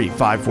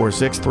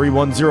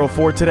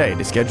 573-546-3104 today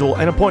to schedule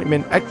an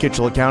appointment at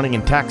Kitchell Accounting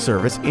and Tax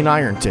Service in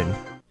Ironton.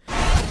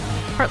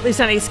 Partly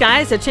sunny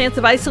skies, a chance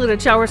of isolated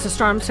showers or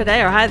storms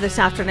today. Our high this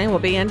afternoon will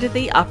be into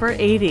the upper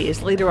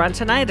 80s. Later on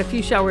tonight, a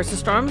few showers or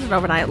storms, an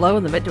overnight low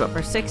in the mid to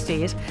upper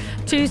 60s.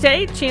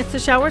 Tuesday, chance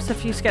of showers, a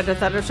few scattered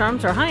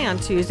thunderstorms, are high on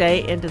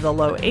Tuesday into the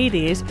low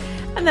 80s.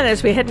 And then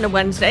as we head into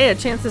Wednesday, a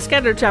chance of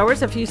scattered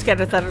showers, a few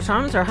scattered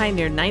thunderstorms, are high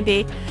near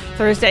 90.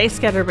 Thursday,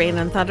 scattered rain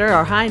and thunder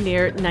are high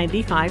near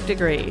 95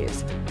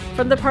 degrees.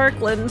 From the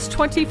Parkland's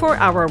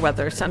 24-hour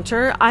weather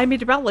center, I'm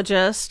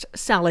meteorologist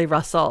Sally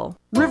Russell.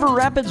 River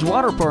Rapids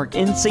Water Park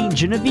in St.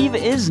 Genevieve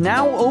is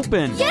now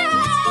open.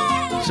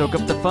 Soak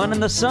up the fun in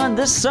the sun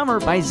this summer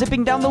by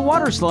zipping down the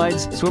water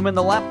slides, swim in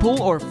the lap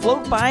pool, or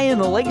float by in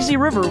the lazy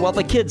river while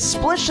the kids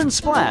splish and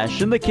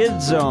splash in the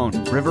kids zone.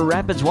 River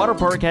Rapids Water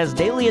Park has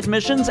daily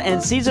admissions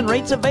and season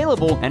rates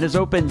available and is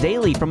open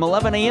daily from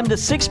 11 a.m. to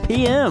 6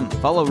 p.m.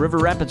 Follow River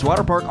Rapids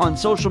Water Park on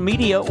social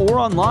media or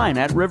online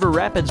at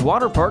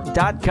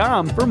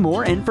riverrapidswaterpark.com for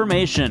more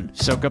information.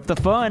 Soak up the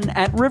fun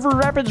at River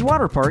Rapids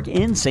Water Park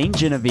in St.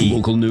 Genevieve.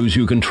 Local news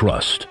you can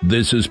trust.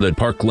 This is the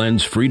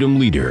Parkland's Freedom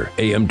Leader,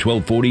 AM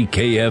 1240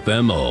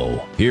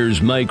 KFMO.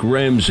 Here's Mike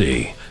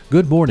Ramsey.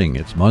 Good morning.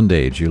 It's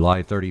Monday,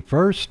 July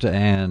 31st,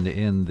 and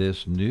in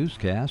this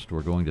newscast,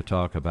 we're going to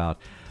talk about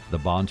the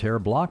Bonne Terre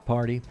Block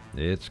Party.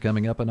 It's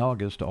coming up in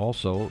August.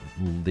 Also,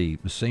 the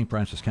St.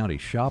 Francis County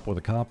Shop with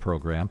a Cop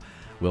program.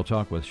 We'll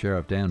talk with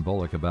Sheriff Dan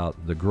Bullock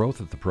about the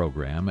growth of the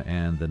program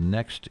and the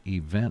next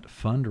event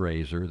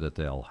fundraiser that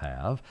they'll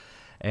have.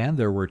 And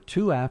there were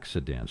two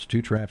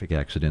traffic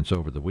accidents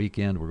over the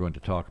weekend we're going to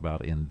talk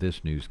about in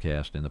this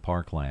newscast in the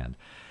Parkland.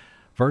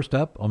 First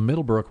up, a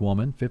Middlebrook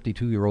woman,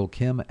 52-year-old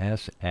Kim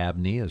S.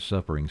 Abney, is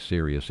suffering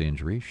serious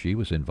injury. She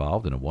was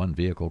involved in a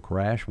one-vehicle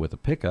crash with a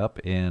pickup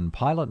in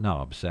Pilot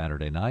Knob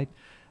Saturday night.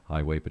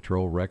 Highway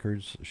Patrol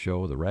records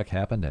show the wreck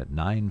happened at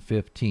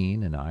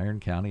 9:15 in Iron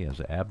County as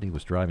Abney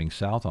was driving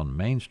south on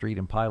Main Street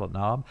in Pilot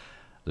Knob.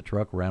 The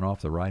truck ran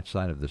off the right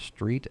side of the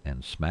street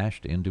and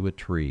smashed into a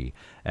tree.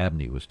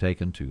 Abney was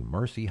taken to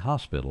Mercy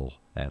Hospital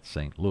at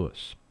St.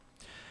 Louis.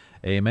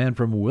 A man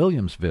from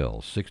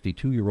Williamsville,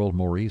 62-year-old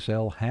Maurice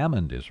L.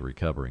 Hammond, is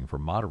recovering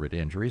from moderate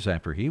injuries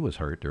after he was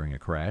hurt during a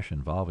crash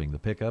involving the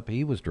pickup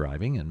he was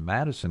driving in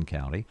Madison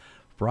County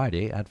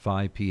Friday at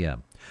 5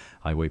 p.m.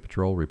 Highway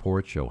Patrol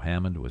reports show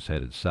Hammond was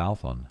headed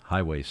south on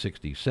Highway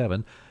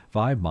 67,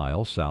 5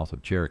 miles south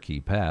of Cherokee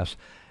Pass.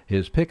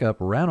 His pickup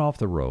ran off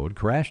the road,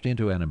 crashed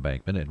into an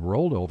embankment, and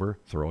rolled over,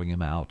 throwing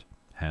him out.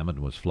 Hammond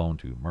was flown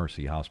to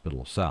Mercy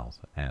Hospital South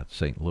at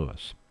St.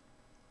 Louis.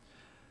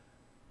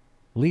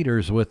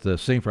 Leaders with the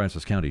St.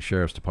 Francis County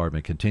Sheriff's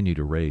Department continue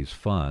to raise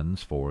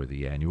funds for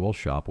the annual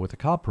Shop with a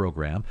Cop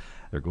program.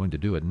 They're going to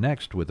do it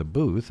next with a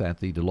booth at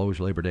the Deloge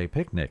Labor Day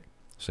Picnic.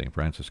 St.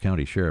 Francis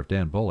County Sheriff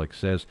Dan Bullock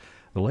says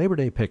the Labor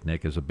Day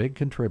Picnic is a big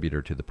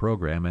contributor to the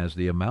program as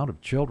the amount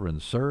of children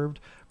served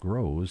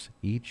grows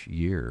each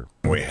year.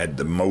 We had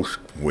the most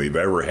we've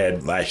ever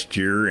had last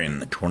year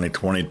in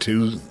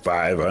 2022,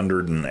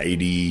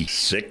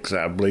 586,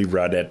 I believe,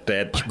 right at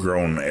that. It's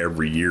grown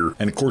every year.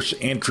 And of course,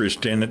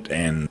 interest in it,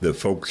 and the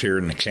folks here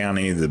in the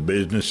county, the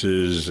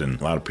businesses,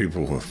 and a lot of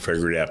people have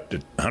figured out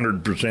that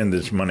 100% of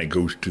this money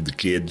goes to the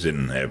kids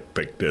and have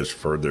picked us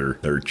for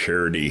their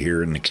charity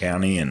here in the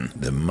county. And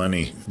the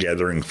money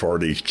gathering for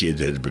these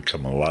kids has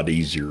become a lot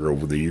easier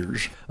over the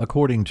years.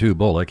 According to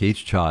Bullock,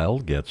 each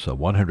child gets a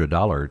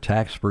 $100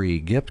 tax-free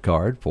gift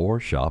card for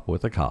Shop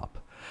with a Cop.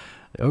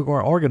 The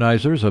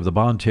organizers of the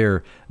Bonne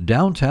Terre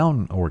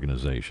Downtown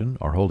Organization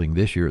are holding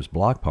this year's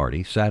block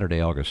party Saturday,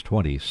 August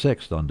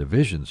 26th on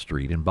Division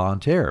Street in Bonne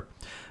Terre.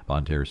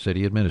 Bonne Terre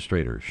City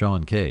Administrator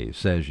Sean Kay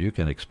says you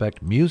can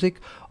expect music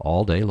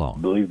all day long.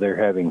 I believe they're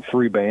having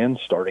 3 bands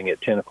starting at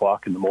 10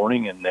 o'clock in the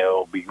morning, and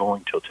they'll be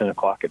going till 10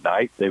 o'clock at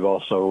night. They've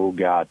also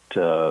got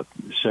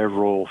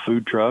several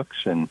food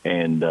trucks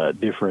and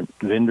different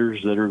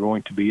vendors that are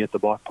going to be at the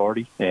block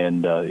party,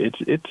 and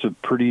it's a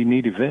pretty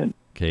neat event.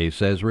 Kay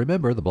says,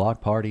 remember, the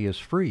block party is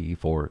free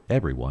for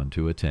everyone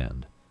to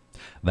attend.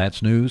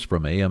 That's news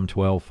from AM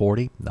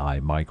 1240.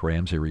 I'm Mike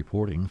Ramsey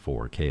reporting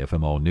for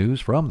KFMO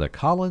News from the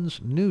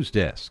Collins News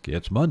Desk.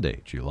 It's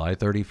Monday, July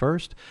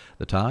 31st.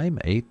 The time,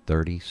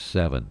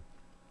 8:37.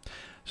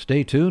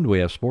 Stay tuned. We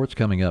have sports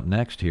coming up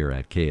next here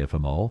at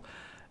KFMO.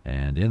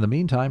 And in the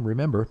meantime,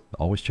 remember,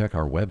 always check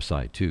our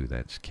website, too.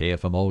 That's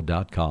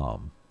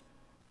KFMO.com.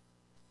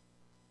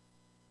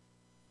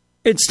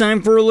 It's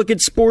time for a look at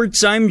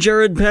sports. I'm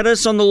Jared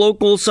Pettis. On the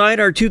local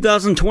side, our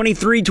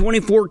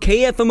 2023-24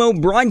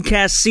 KFMO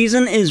broadcast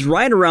season is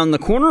right around the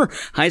corner.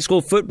 High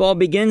school football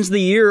begins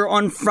the year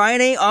on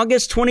Friday,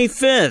 August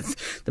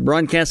 25th. The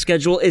broadcast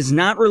schedule is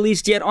not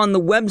released yet on the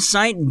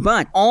website,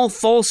 but all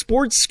fall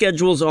sports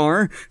schedules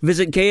are.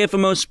 Visit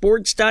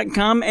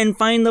KFMOsports.com and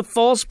find the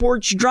fall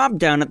sports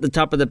drop-down at the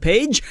top of the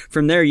page.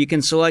 From there, you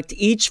can select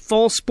each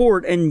fall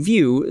sport and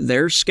view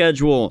their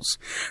schedules.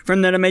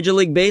 From then to Major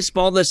League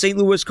Baseball, the St.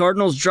 Louis Cardinals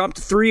dropped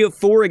 3 of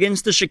 4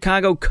 against the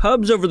Chicago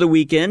Cubs over the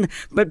weekend,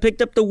 but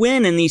picked up the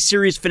win in the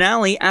series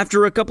finale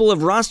after a couple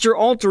of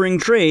roster-altering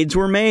trades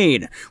were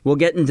made. We'll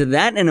get into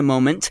that in a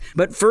moment,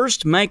 but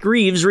first, Mike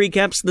Reeves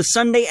recaps the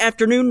Sunday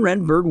afternoon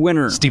Redbird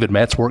winner. Steven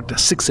Matz worked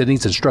 6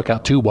 innings and struck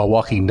out 2 while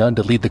walking none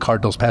to lead the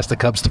Cardinals past the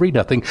Cubs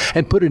 3-0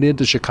 and put an end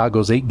to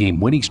Chicago's 8-game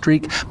winning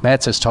streak.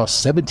 Matz has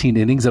tossed 17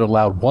 innings and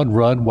allowed 1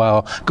 run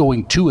while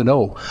going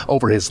 2-0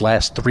 over his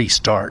last 3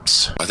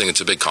 starts. I think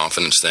it's a big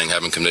confidence thing,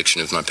 having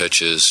conviction with my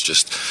pitches,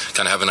 just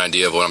kind of have an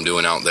idea of what I'm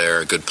doing out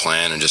there, a good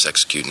plan, and just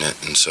executing it.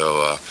 And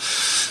so,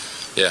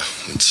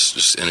 it's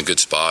just in a good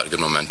spot,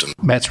 good momentum.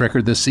 Matt's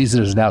record this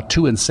season is now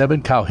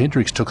 2-7. Kyle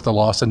Hendricks took the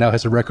loss and now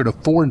has a record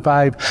of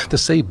 4-5. The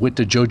save went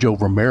to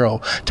JoJo Romero.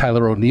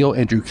 Tyler O'Neill,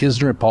 Andrew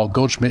Kisner, and Paul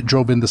Goldschmidt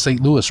drove in the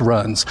St. Louis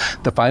runs.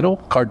 The final,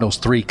 Cardinals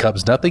 3,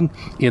 Cubs nothing.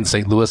 In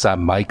St. Louis,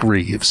 I'm Mike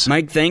Reeves.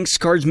 Mike thanks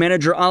Cards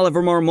manager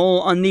Oliver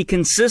Marmol on the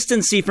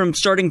consistency from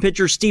starting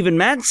pitcher Steven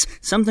Matz,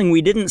 something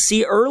we didn't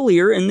see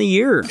earlier in the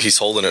year. He's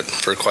holding it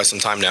for quite some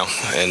time now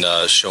and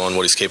showing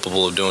what he's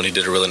capable of doing. He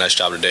did a really nice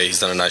job today. He's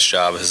done a nice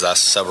job his last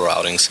last several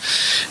outings,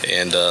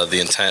 and the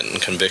intent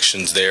and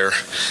convictions there.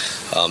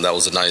 That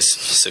was a nice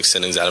 6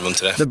 innings out of him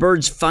today. The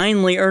Birds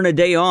finally earn a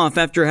day off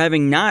after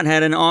having not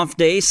had an off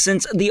day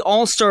since the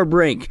All-Star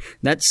break.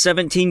 That's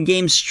 17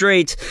 games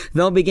straight.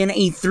 They'll begin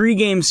a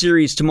 3-game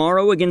series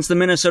tomorrow against the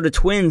Minnesota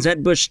Twins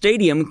at Busch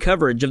Stadium.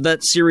 Coverage of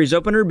that series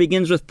opener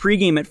begins with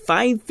pregame at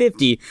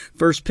 5:50,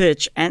 first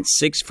pitch at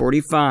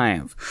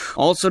 6:45.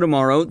 Also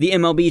tomorrow, the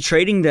MLB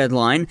trading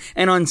deadline,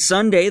 and on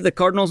Sunday, the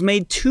Cardinals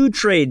made 2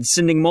 trades,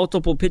 sending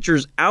multiple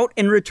pitchers out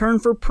in return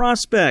for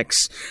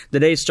prospects. The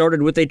day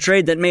started with a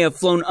trade that may have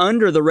flown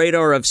under the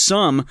radar of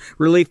some.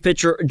 Relief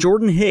pitcher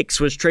Jordan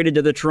Hicks was traded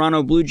to the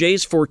Toronto Blue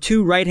Jays for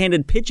 2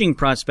 right-handed pitching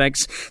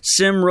prospects,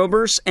 Sim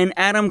Robers and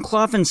Adam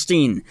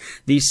Kloffenstein.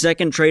 The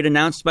second trade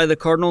announced by the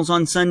Cardinals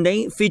on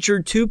Sunday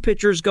featured 2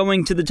 pitchers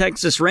going to the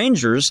Texas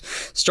Rangers,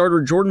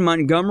 starter Jordan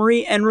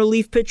Montgomery and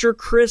relief pitcher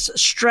Chris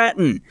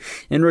Stratton.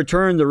 In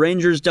return, the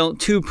Rangers dealt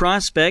 2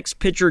 prospects,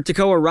 pitcher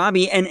Takoa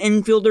Robbie and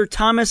infielder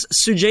Thomas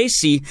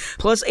Sujasi,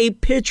 plus a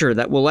pitcher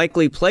that will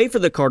likely play for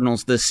the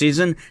Cardinals this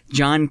season,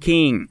 John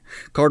King.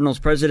 Cardinals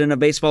President of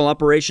Baseball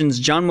Operations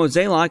John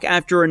Mozeliak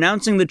after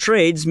announcing the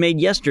trades made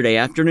yesterday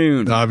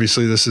afternoon.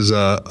 Obviously, this is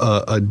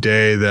a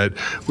day that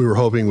we were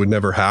hoping would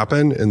never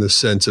happen in the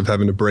sense of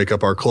having to break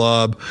up our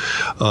club,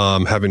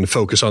 having to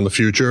focus on the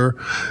future.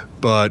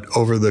 But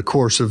over the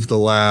course of the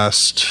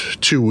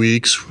last 2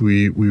 weeks,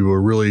 we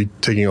were really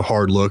taking a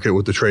hard look at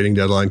what the trading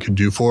deadline could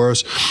do for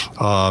us.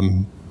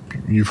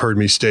 You've heard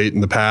me state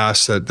in the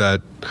past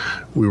that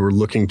we were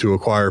looking to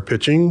acquire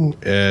pitching,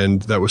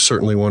 and that was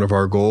certainly one of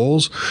our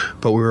goals,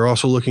 but we were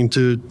also looking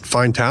to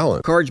find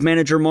talent. Cards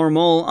manager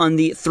Marmol on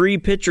the 3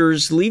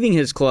 pitchers leaving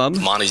his club.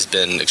 Monty's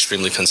been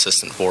extremely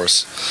consistent for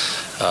us.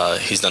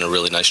 He's done a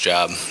really nice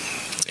job,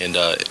 and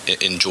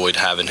enjoyed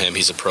having him.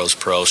 He's a pro's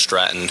pro.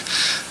 Stratton,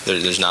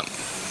 there's not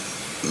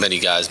many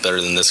guys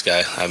better than this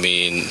guy. I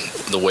mean,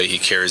 the way he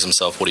carries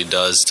himself, what he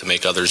does to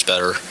make others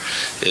better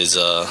is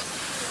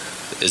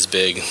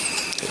big.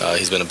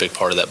 He's been a big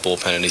part of that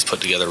bullpen, and he's put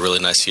together a really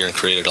nice year and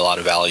created a lot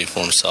of value for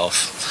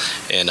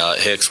himself. And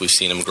Hicks, we've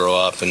seen him grow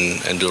up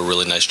and do a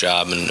really nice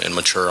job and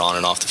mature on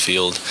and off the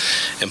field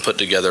and put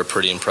together a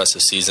pretty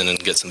impressive season and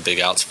get some big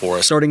outs for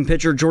us. Starting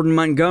pitcher Jordan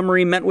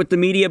Montgomery met with the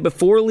media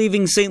before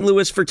leaving St.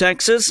 Louis for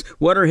Texas.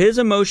 What are his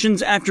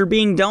emotions after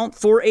being dealt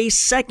for a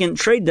second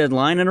trade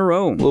deadline in a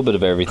row? A little bit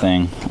of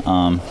everything.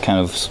 Kind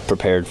of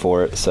prepared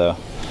for it, so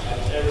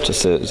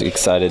just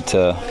excited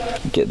to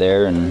get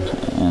there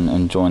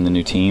and join the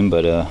new team,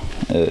 but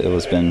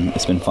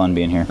it's been fun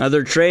being here.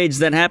 Other trades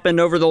that happened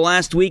over the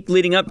last week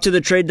leading up to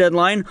the trade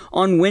deadline.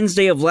 On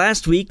Wednesday of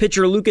last week,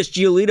 pitcher Lucas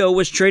Giolito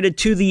was traded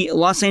to the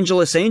Los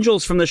Angeles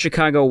Angels from the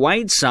Chicago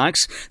White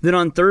Sox. Then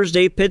on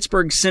Thursday,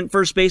 Pittsburgh sent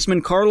first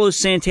baseman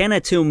Carlos Santana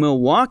to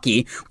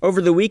Milwaukee.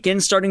 Over the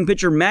weekend, starting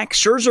pitcher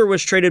Max Scherzer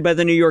was traded by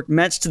the New York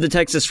Mets to the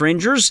Texas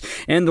Rangers,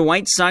 and the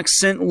White Sox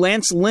sent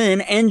Lance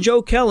Lynn and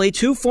Joe Kelly,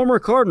 2 former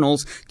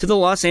Cardinals, to the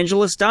Los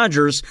Angeles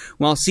Dodgers,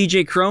 while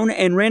C.J. Cron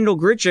and Randall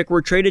Grichuk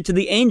were traded to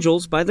the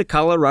Angels by the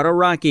Colorado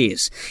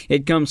Rockies.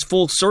 It comes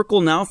full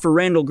circle now for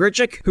Randall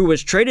Grichuk, who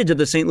was traded to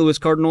the St. Louis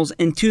Cardinals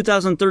in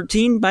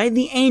 2013 by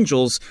the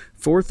Angels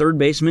for third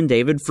baseman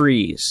David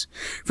Freese.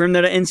 From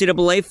there to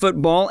NCAA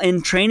football,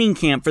 and training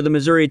camp for the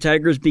Missouri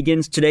Tigers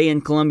begins today in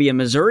Columbia,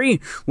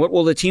 Missouri. What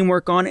will the team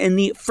work on in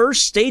the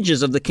first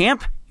stages of the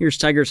camp? Here's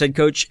Tigers head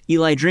coach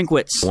Eli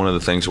Drinkwitz. One of the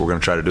things we're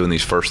going to try to do in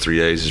these first 3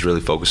 days is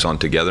really focus on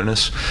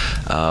togetherness.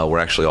 We're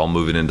actually all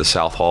moving into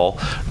South Hall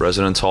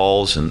residence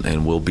halls,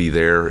 and we'll be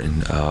there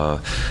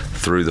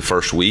through the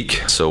first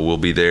week. So we'll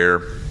be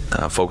there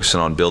focusing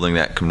on building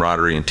that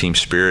camaraderie and team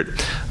spirit.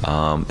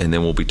 And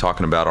then we'll be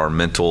talking about our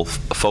mental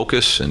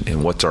focus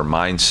and what's our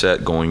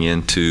mindset going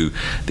into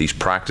these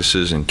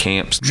practices and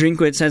camps.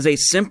 Drinkwitz has a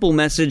simple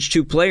message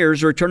to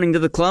players returning to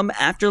the club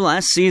after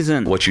last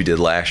season. What you did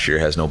last year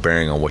has no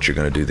bearing on what you're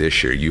going to do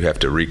this year. You have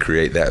to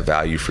recreate that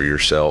value for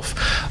yourself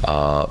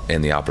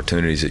and the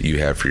opportunities that you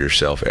have for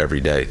yourself every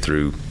day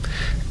through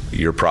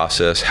your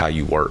process, how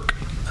you work.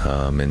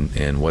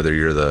 And whether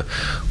you're the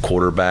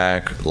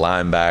quarterback,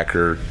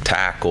 linebacker,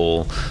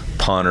 tackle,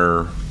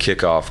 punter,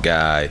 kickoff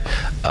guy,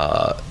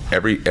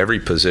 every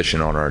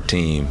position on our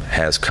team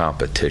has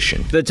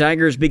competition. The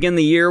Tigers begin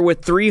the year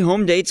with 3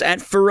 home dates at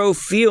Faurot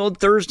Field: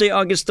 Thursday,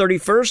 August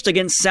 31st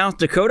against South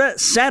Dakota,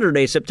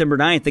 Saturday, September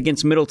 9th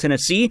against Middle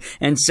Tennessee,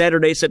 and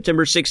Saturday,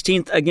 September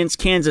 16th against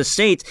Kansas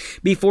State,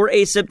 before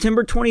a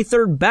September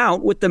 23rd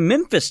bout with the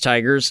Memphis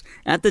Tigers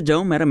at the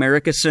Dome at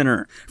America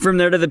Center. From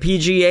there to the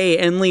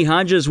PGA, and Lee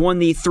Hodges won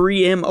the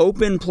 3M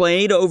Open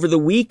played over the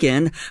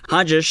weekend.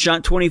 Hodges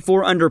shot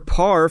 24 under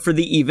par for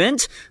the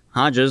event.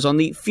 Hodges on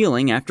the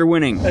feeling after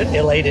winning.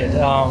 Elated. It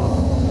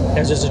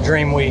was just a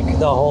dream week,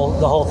 the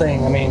whole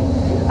thing. I mean,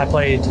 I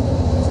played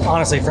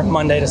honestly, from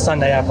Monday to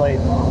Sunday, I played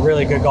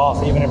really good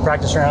golf. Even in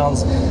practice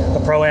rounds,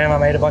 the Pro-Am, I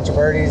made a bunch of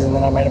birdies, and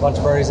then I made a bunch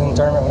of birdies in the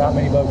tournament without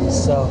many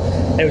bogeys. So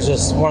it was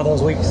just one of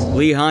those weeks.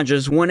 Lee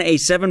Hodges won a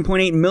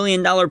 $7.8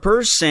 million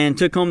purse and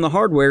took home the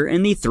hardware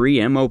in the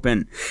 3M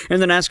Open.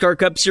 And the NASCAR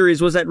Cup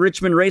Series was at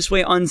Richmond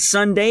Raceway on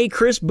Sunday.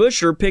 Chris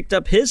Buescher picked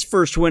up his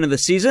first win of the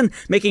season,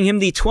 making him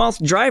the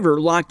 12th driver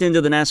locked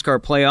into the NASCAR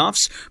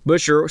playoffs.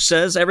 Buescher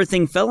says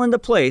everything fell into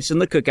place in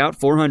the Cookout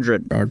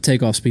 400. Our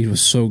takeoff speed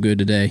was so good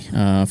today,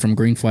 from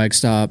green flag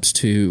stops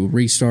to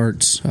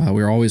restarts.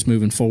 We were always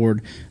moving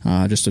forward.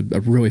 Just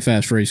a really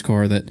fast race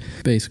car that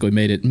basically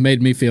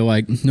made me feel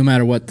like no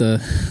matter what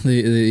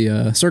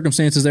the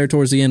circumstances there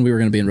towards the end, we were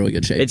going to be in really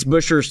good shape. It's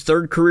Buescher's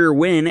third career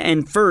win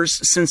and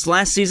first since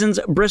last season's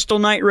Bristol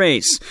Night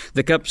Race.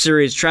 The Cup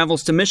Series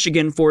travels to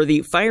Michigan for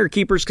the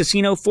Firekeepers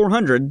Casino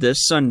 400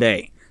 this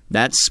Sunday.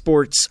 That's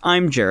sports.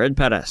 I'm Jared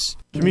Pettis.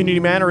 Community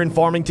Manor in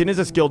Farmington is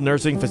a skilled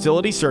nursing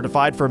facility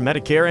certified for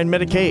Medicare and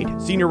Medicaid.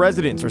 Senior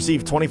residents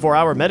receive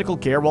 24-hour medical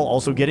care while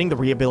also getting the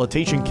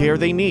rehabilitation care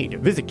they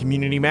need. Visit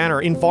Community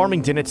Manor in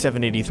Farmington at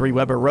 783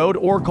 Weber Road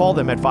or call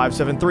them at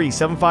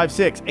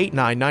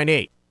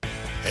 573-756-8998.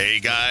 Hey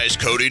guys,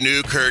 Cody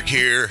Newkirk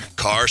here.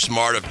 Car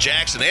Smart of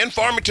Jackson and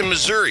Farmington,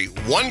 Missouri.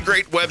 One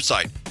great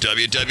website,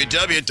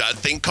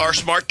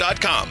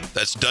 www.thinkcarsmart.com.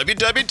 That's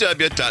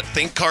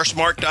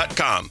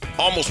www.thinkcarsmart.com.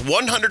 Almost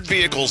 100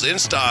 vehicles in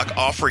stock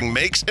offering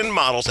makes and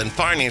models and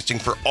financing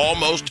for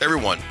almost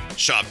everyone.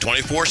 Shop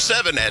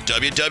 24/7 at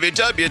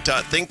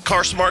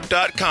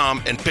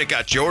www.thinkcarsmart.com and pick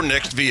out your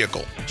next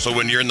vehicle. So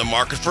when you're in the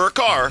market for a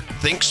car,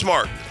 think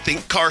smart.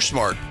 Think Car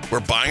Smart,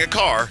 where buying a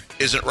car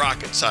isn't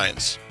rocket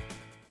science.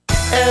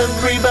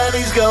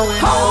 Everybody's going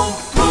home,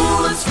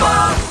 pool and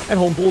spa. At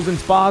Home Pools and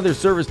Spa, their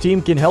service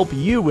team can help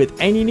you with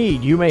any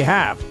need you may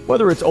have.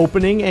 Whether it's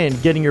opening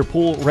and getting your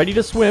pool ready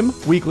to swim,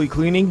 weekly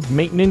cleaning,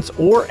 maintenance,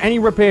 or any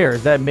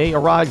repairs that may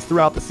arise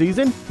throughout the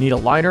season, need a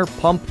liner,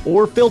 pump,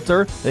 or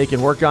filter, they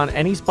can work on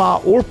any spa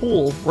or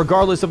pool,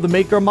 regardless of the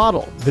make or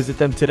model. Visit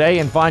them today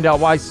and find out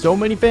why so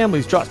many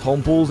families trust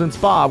Home Pools and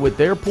Spa with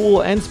their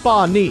pool and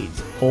spa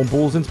needs. Home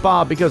Pools and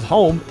Spa, because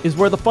home is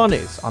where the fun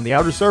is, on the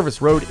Outer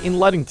Service Road in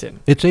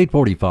Leadington. It's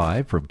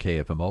 8:45 from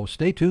KFMO.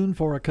 Stay tuned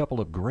for a couple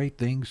of great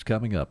things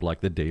coming up,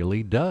 like the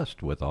Daily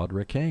Dust with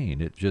Audra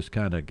Kane. It just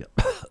kind of,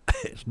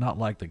 it's not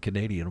like the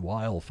Canadian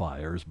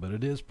wildfires, but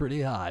it is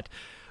pretty hot.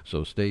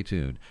 So stay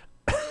tuned.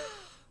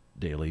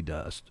 Daily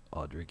Dust,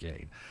 Audra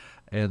Kane.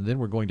 And then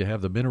we're going to have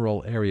the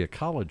Mineral Area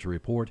College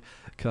Report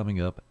coming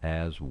up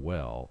as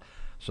well.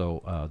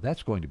 So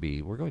that's going to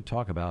be, we're going to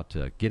talk about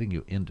getting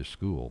you into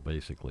school,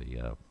 basically.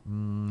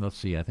 Let's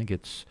see, I think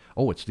it's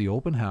the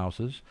open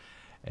houses,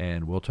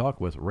 and we'll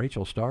talk with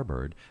Rachel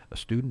Starbird, a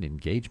student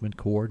engagement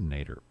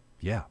coordinator.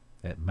 Yeah,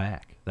 at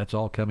MAC. That's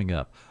all coming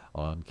up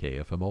on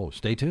KFMO.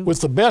 Stay tuned.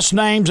 With the best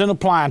names in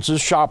appliances,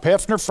 shop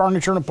Hefner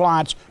Furniture and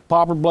Appliance,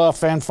 Poplar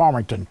Bluff and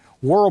Farmington.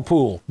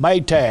 Whirlpool,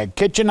 Maytag,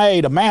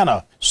 KitchenAid,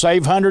 Amana.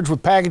 Save hundreds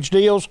with package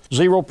deals,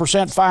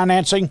 0%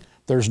 financing.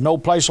 There's no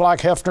place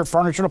like Hefner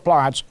Furniture and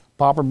Appliance,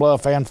 Poplar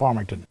Bluff and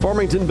Farmington.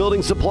 Farmington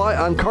Building Supply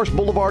on Karst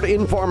Boulevard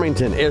in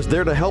Farmington is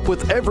there to help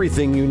with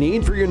everything you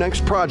need for your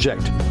next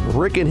project.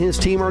 Rick and his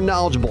team are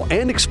knowledgeable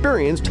and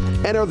experienced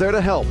and are there to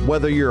help,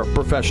 whether you're a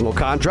professional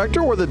contractor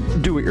or the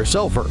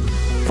do-it-yourselfer.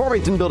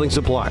 Farmington Building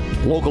Supply,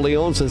 locally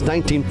owned since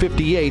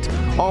 1958,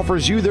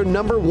 offers you their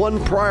number one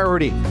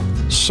priority,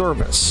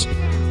 service.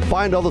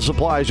 Find all the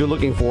supplies you're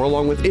looking for,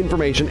 along with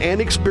information and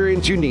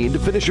experience you need to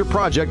finish your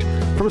project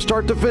from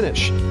start to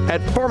finish at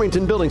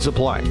Farmington Building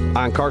Supply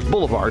on Karst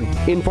Boulevard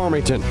in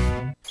Farmington.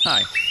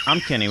 Hi, I'm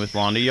Kenny with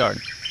Lawn to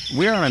Yard.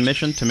 We're on a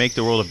mission to make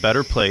the world a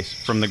better place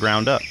from the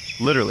ground up,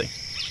 literally.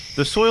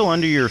 The soil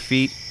under your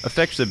feet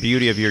affects the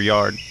beauty of your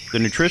yard, the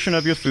nutrition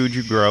of your food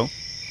you grow,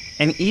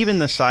 and even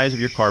the size of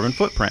your carbon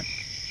footprint.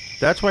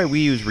 That's why we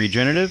use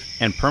regenerative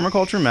and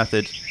permaculture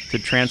methods to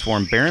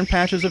transform barren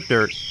patches of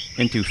dirt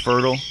into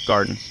fertile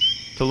gardens.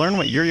 To learn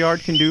what your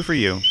yard can do for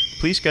you,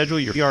 please schedule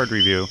your yard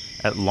review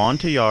at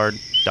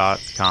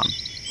lawntoyard.com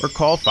or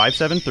call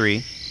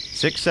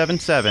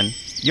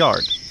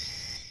 573-677-YARD.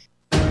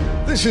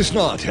 This is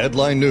not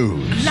headline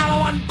news.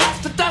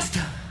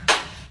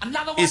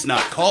 It's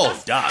not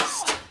called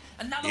dust.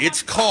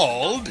 It's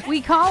called...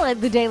 We call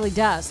it the Daily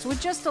Dust, with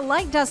just a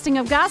light dusting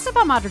of gossip.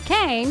 I'm Audra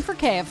Kane for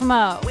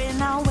KFMO.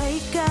 When I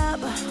wake up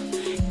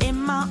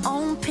in my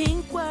own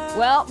pink world.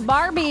 Well,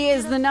 Barbie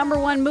is the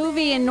 #1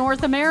 movie in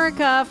North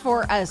America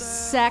for a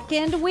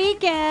second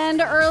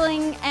weekend,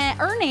 earning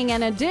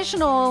an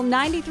additional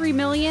 $93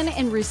 million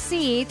in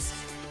receipts.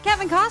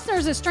 Kevin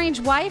Costner's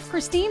estranged wife,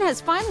 Christine, has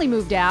finally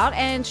moved out,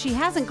 and she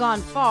hasn't gone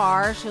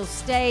far. She'll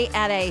stay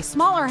at a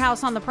smaller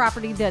house on the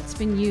property that's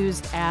been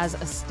used as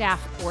a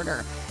staff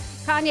quarter.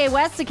 Kanye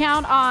West's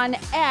account on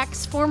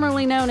X,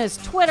 formerly known as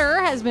Twitter,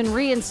 has been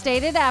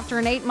reinstated after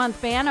an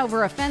 8-month ban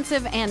over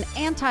offensive and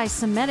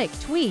anti-Semitic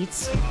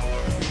tweets.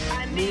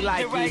 I need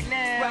like it right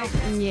now.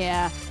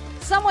 Yeah.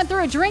 Someone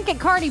threw a drink at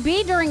Cardi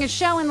B during a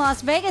show in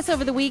Las Vegas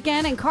over the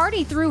weekend, and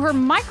Cardi threw her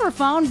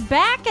microphone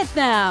back at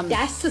them.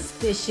 That's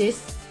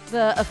suspicious.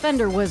 The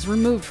offender was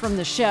removed from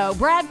the show.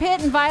 Brad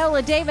Pitt and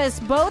Viola Davis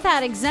both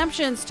had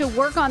exemptions to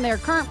work on their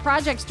current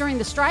projects during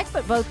the strike,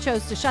 but both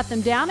chose to shut them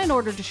down in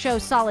order to show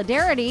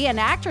solidarity. And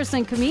actress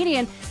and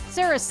comedian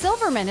Sarah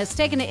Silverman has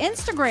taken to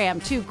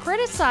Instagram to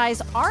criticize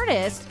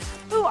artists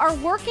who are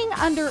working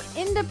under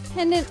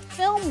independent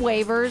film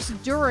waivers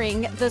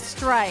during the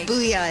strike.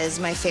 Booyah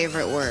is my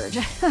favorite word.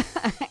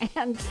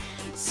 And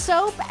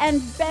Soap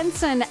and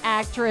Benson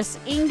actress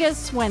Inga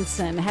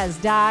Swenson has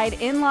died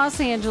in Los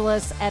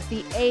Angeles at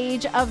the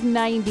age of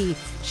 90.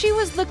 She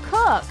was the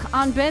cook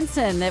on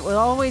Benson that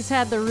always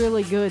had the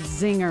really good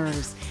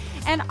zingers.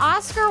 And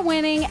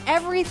Oscar-winning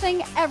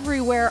Everything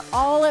Everywhere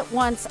All at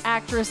Once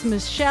actress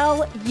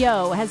Michelle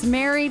Yeoh has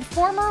married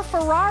former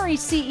Ferrari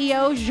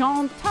CEO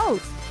Jean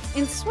Todt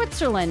in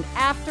Switzerland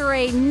after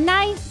a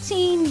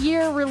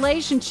 19-year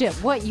relationship.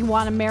 What, you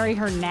want to marry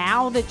her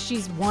now that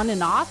she's won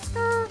an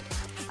Oscar?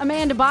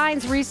 Amanda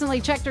Bynes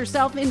recently checked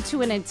herself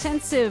into an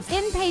intensive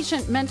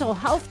inpatient mental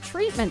health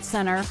treatment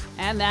center.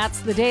 And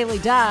that's the Daily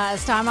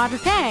Dust. I'm Audrey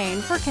Kane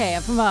for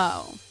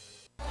KFMO.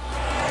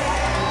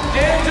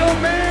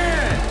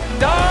 Gentlemen,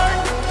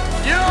 start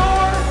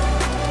your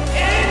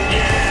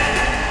engine!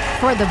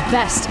 For the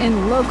best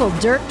in local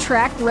dirt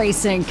track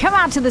racing, come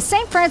out to the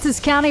St. Francis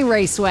County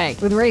Raceway.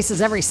 With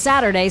races every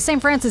Saturday,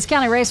 St. Francis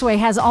County Raceway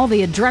has all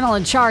the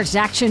adrenaline-charged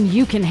action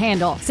you can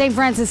handle. St.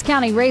 Francis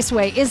County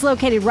Raceway is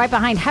located right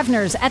behind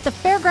Hefner's at the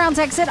Fairgrounds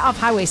exit off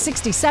Highway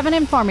 67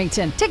 in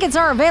Farmington. Tickets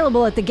are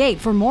available at the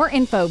gate. For more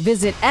info,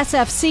 visit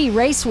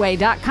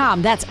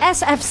sfcraceway.com. That's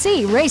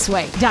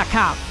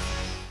sfcraceway.com.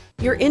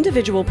 Your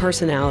individual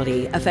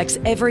personality affects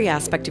every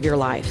aspect of your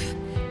life.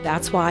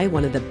 That's why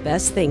one of the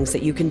best things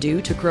that you can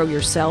do to grow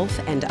yourself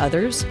and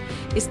others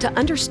is to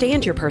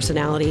understand your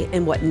personality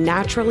and what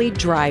naturally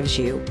drives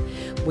you.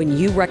 When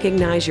you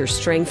recognize your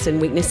strengths and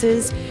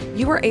weaknesses,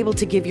 you are able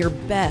to give your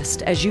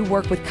best as you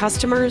work with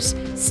customers,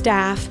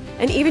 staff,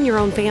 and even your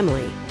own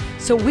family.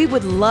 So we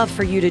would love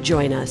for you to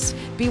join us,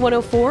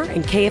 B104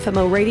 and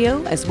KFMO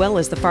Radio, as well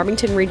as the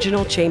Farmington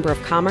Regional Chamber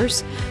of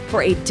Commerce,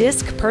 for a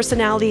DISC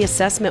Personality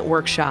Assessment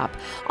Workshop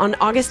on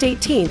August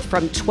 18th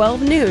from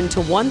 12 noon to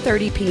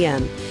 1:30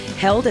 p.m.,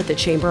 held at the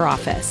Chamber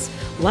office.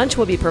 Lunch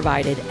will be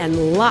provided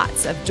and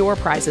lots of door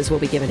prizes will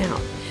be given out.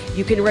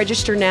 You can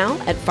register now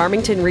at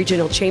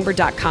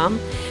farmingtonregionalchamber.com.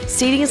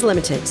 Seating is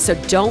limited, so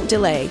don't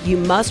delay. You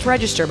must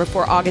register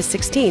before August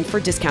 16th for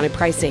discounted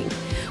pricing.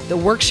 The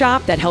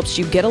workshop that helps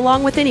you get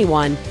along with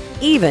anyone,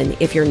 even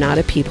if you're not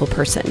a people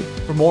person.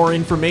 For more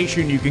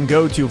information, you can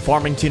go to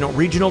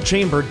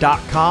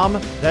farmingtonregionalchamber.com.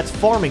 That's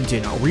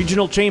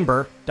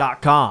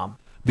farmingtonregionalchamber.com.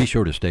 Be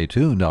sure to stay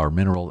tuned. Our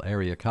Mineral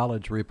Area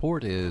College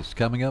report is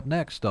coming up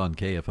next on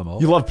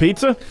KFMO. You love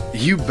pizza?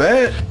 You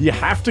bet. You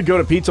have to go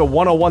to Pizza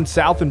 101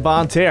 South in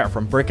Bonne Terre.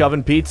 From brick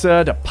oven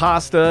pizza to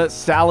pasta,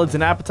 salads,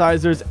 and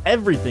appetizers,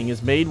 everything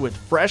is made with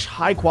fresh,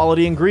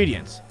 high-quality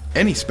ingredients.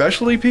 Any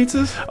specialty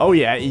pizzas? Oh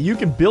yeah, you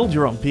can build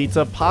your own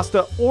pizza,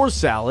 pasta, or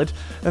salad,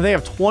 and they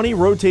have 20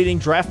 rotating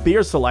draft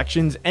beer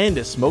selections and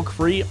a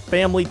smoke-free,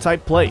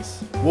 family-type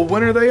place. Well,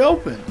 when are they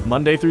open?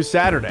 Monday through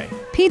Saturday.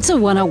 Pizza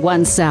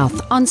 101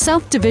 South on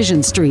South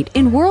Division Street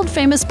in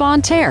world-famous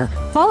Bonne Terre.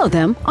 Follow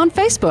them on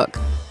Facebook.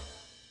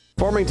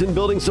 Farmington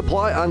Building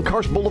Supply on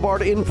Karst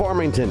Boulevard in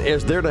Farmington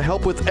is there to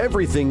help with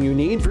everything you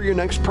need for your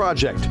next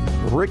project.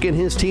 Rick and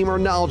his team are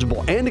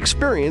knowledgeable and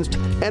experienced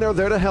and are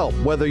there to help,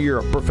 whether you're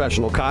a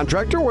professional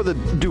contractor or the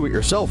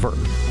do-it-yourselfer.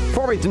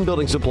 Farmington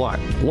Building Supply,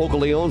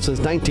 locally owned since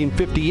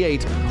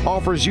 1958,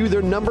 offers you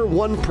their number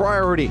one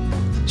priority,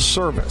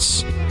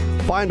 service.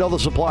 Find all the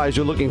supplies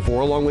you're looking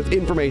for, along with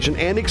information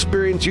and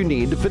experience you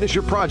need to finish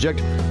your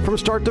project from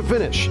start to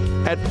finish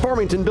at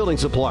Farmington Building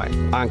Supply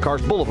on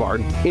Karst Boulevard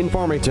in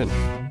Farmington.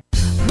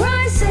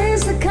 Price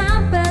is the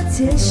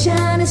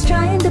competition is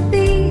trying to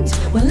beat.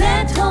 Well,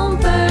 at Home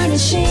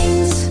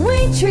Furnishings,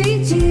 we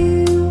treat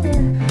you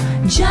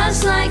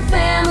just like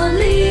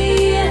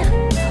family.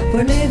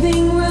 For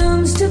living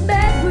rooms to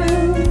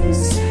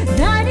bedrooms,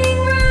 dining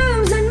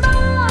rooms, and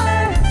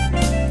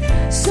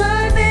more.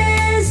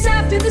 Service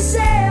after the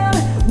sale,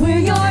 we're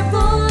your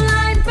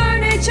full-line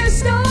furniture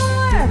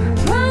store.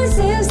 Price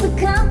is the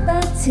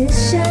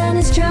competition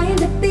is trying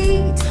to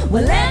beat.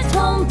 Well, at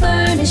Home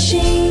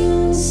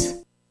Furnishings.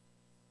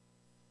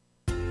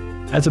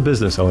 As a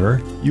business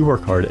owner, you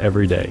work hard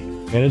every day,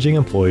 managing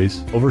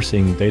employees,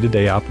 overseeing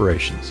day-to-day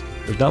operations.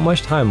 There's not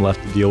much time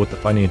left to deal with the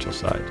financial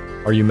side.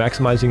 Are you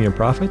maximizing your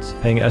profits,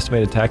 paying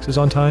estimated taxes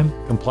on time,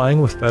 complying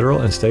with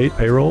federal and state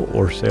payroll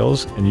or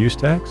sales and use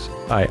tax?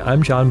 Hi,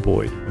 I'm John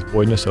Boyd with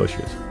Boyd &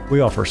 Associates. We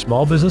offer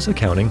small business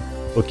accounting,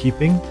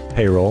 bookkeeping,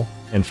 payroll,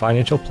 and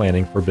financial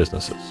planning for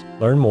businesses.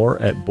 Learn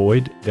more at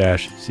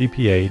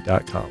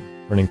boyd-cpa.com,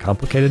 turning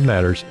complicated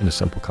matters into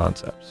simple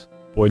concepts.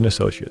 Boyd &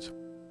 Associates.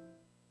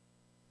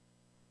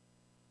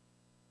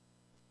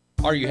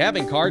 Are you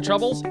having car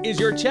troubles? Is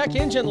your check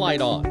engine light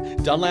on?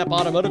 Dunlap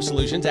Automotive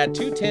Solutions at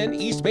 210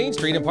 East Main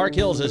Street in Park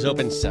Hills is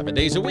open 7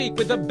 days a week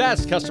with the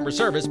best customer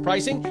service,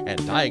 pricing,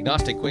 and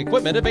diagnostic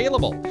equipment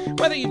available.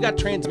 Whether you've got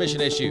transmission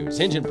issues,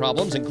 engine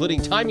problems,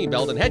 including timing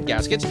belt and head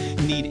gaskets,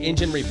 need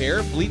engine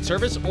repair, fleet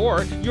service,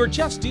 or you're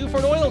just due for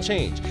an oil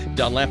change,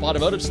 Dunlap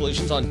Automotive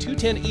Solutions on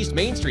 210 East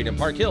Main Street in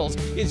Park Hills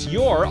is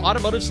your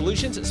automotive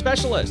solutions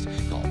specialist.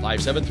 Call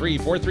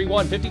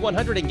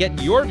 573-431-5100 and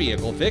get your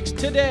vehicle fixed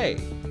today.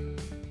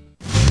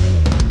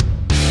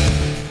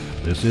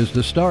 This is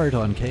The Start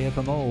on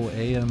KFMO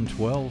AM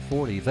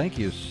 1240. Thank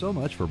you so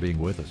much for being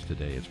with us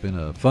today. It's been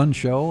a fun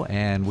show,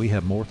 and we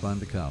have more fun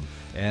to come,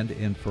 and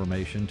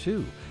information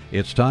too.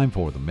 It's time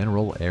for the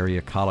Mineral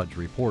Area College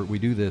Report. We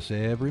do this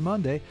every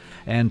Monday,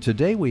 and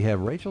today we have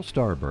Rachel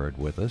Starbird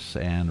with us,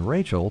 and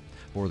Rachel,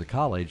 for the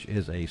college,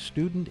 is a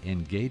Student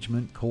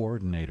Engagement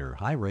Coordinator.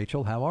 Hi,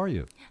 Rachel. How are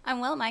you? I'm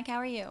well, Mike. How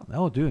are you?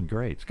 Oh, doing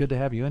great. It's good to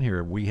have you in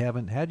here. We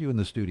haven't had you in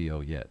the studio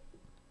yet.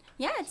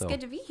 Yeah, it's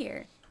good to be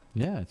here.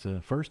 Yeah, it's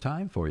a first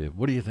time for you.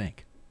 What do you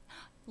think?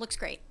 Looks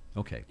great.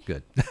 Okay,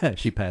 good.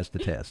 She passed the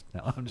test.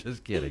 No, I'm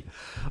just kidding.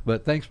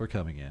 But thanks for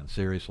coming in.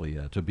 Seriously,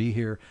 to be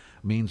here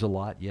means a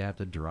lot. You have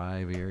to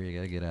drive here. You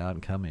got to get out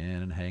and come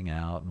in and hang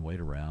out and wait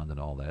around and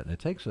all that. And it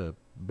takes a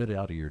bit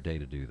out of your day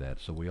to do that.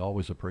 So we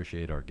always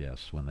appreciate our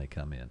guests when they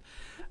come in.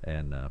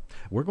 And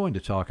we're going to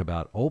talk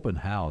about open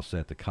house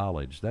at the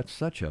college. That's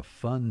such a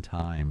fun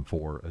time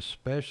for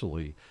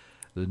especially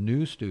the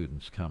new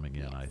students coming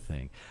in, I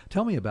think.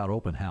 Tell me about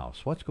open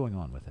house. What's going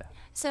on with that?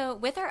 So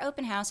with our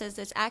open houses,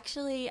 it's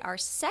actually our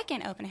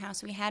second open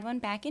house. We had one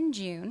back in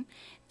June.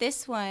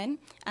 This one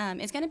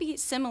is going to be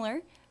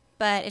similar,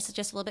 but it's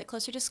just a little bit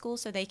closer to school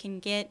so they can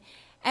get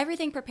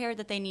everything prepared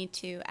that they need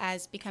to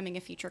as becoming a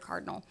future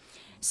Cardinal.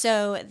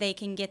 So they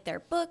can get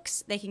their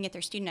books, they can get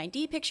their student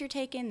ID picture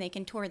taken, they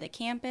can tour the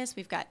campus.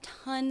 We've got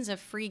tons of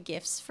free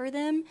gifts for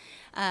them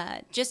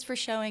just for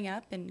showing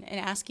up and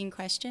asking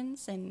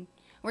questions. And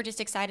we're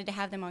just excited to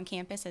have them on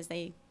campus as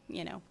they,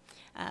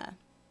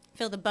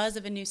 feel the buzz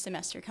of a new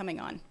semester coming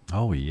on.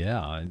 Oh,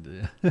 yeah.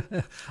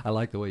 I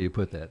like the way you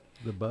put that,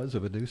 the buzz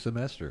of a new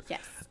semester.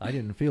 Yes. I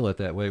didn't feel it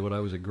that way when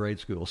I was in grade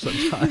school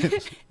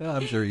sometimes.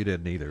 I'm sure you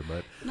didn't either.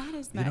 But, not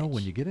as much.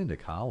 When you get into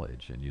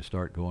college and you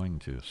start going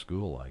to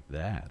school like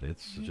that,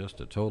 it's just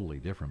a totally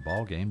different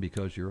ballgame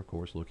because you're, of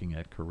course, looking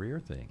at career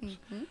things.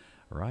 Mm-hmm.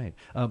 Right.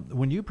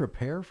 When you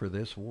prepare for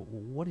this,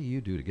 what do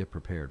you do to get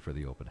prepared for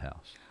the open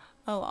house?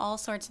 Oh, all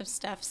sorts of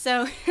stuff.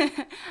 So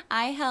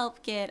I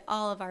help get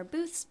all of our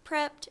booths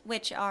prepped,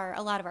 which are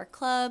a lot of our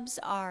clubs,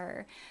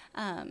 our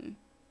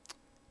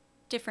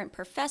different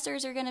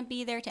professors are going to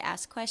be there to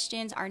ask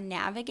questions. Our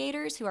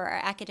navigators, who are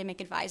our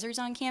academic advisors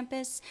on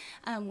campus,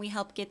 we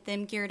help get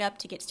them geared up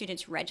to get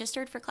students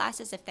registered for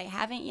classes if they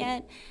haven't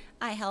yet.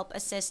 I help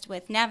assist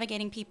with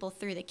navigating people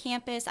through the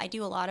campus. I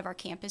do a lot of our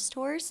campus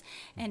tours,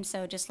 and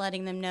so just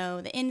letting them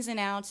know the ins and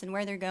outs and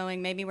where they're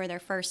going, maybe where their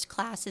first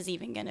class is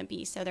even going to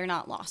be, so they're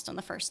not lost on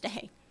the first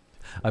day.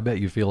 I bet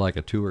you feel like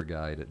a tour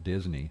guide at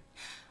Disney.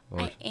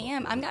 I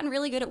am. I'm gotten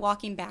really good at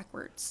walking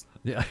backwards.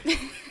 Yeah.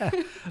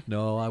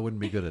 No, I wouldn't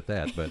be good at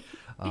that. But,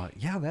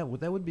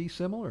 that would be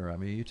similar. I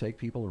mean, you take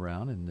people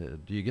around,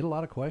 and do you get a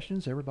lot of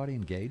questions? Everybody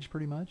engaged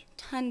pretty much?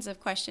 Tons of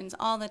questions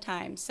all the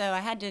time. So I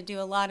had to do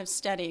a lot of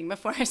studying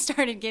before I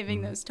started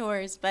giving those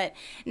tours. But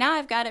now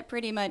I've got it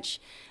pretty much,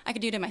 I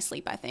could do it in my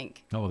sleep, I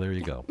think. Oh, there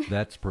you go.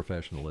 That's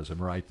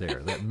professionalism right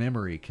there. That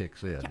memory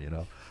kicks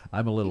in,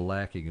 I'm a little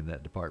lacking in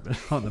that department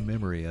on the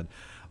memory end.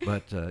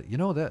 But,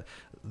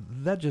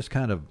 that just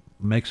kind of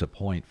makes a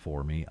point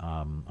for me.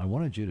 I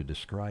wanted you to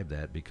describe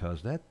that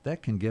because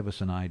that can give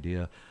us an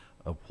idea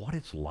of what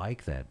it's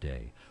like that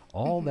day.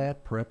 All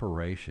that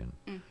preparation.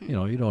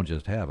 You don't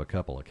just have a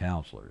couple of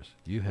counselors.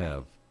 You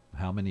have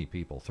how many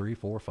people? 3,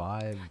 4,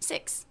 5?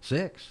 6.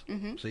 6.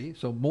 See?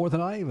 So more than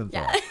I even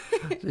thought.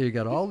 So you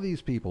got all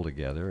these people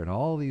together and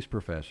all these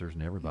professors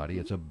and everybody.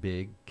 It's a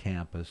big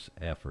campus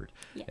effort.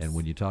 Yes. And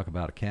when you talk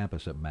about a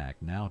campus at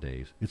Mac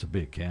nowadays, it's a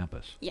big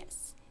campus.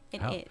 Yes,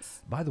 it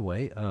is. By the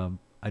way,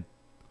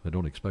 I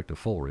don't expect a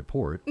full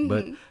report,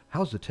 but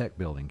how's the tech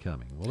building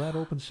coming? Will that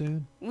open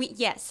soon?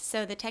 Yes.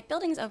 So the tech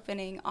building is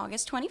opening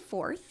August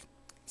 24th.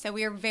 So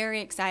we are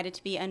very excited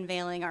to be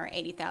unveiling our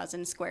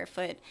 80,000 square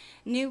foot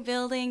new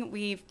building.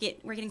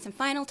 We're getting some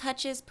final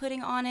touches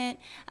putting on it.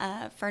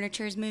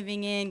 Furniture is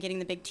moving in, getting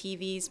the big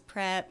TVs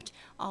prepped,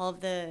 all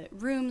of the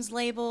rooms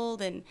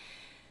labeled, and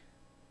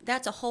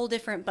that's a whole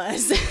different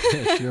buzz.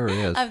 It sure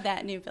is. Of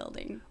that new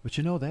building. But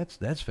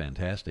that's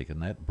fantastic,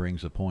 and that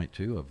brings a point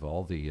too of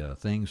all the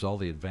things, all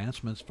the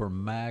advancements for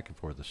Mac,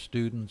 for the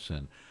students,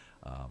 and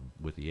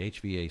with the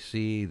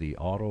HVAC, the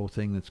auto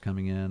thing that's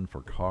coming in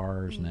for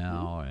cars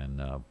now,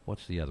 and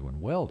what's the other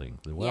one? Welding,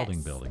 the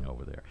welding building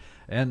over there.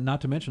 And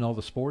not to mention all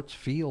the sports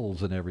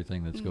fields and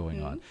everything that's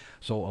going on.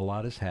 So a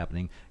lot is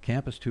happening.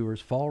 Campus tours,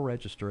 fall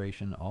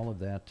registration, all of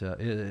that.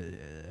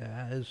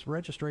 Is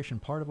registration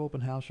part of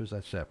open house, or is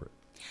that separate?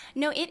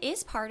 No, it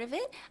is part of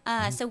it.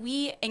 So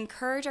we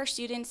encourage our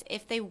students,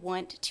 if they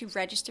want to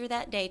register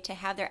that day, to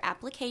have their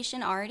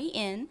application already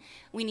in.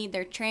 We need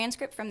their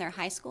transcript from their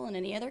high school and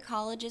any other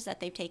colleges that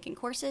they've taken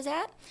courses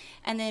at.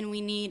 And then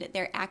we need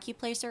their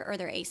AccuPlacer or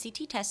their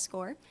ACT test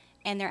score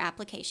and their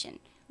application.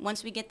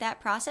 Once we get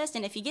that processed,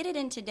 and if you get it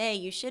in today,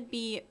 you should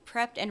be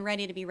prepped and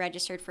ready to be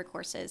registered for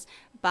courses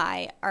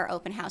by our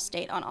open house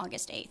date on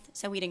August 8th.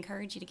 So we'd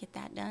encourage you to get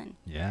that done.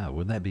 Yeah,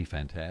 wouldn't that be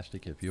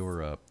fantastic if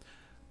you're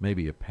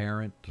maybe a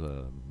parent,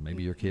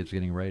 maybe your kid's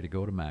getting ready to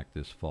go to MAC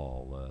this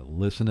fall.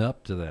 Listen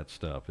up to that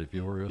stuff. If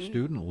you're a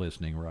student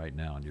listening right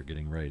now and you're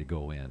getting ready to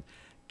go in,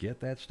 get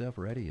that stuff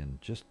ready. And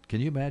just,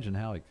 can you imagine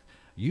how,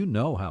 you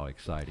know how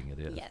exciting it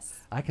is? Yes.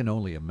 I can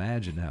only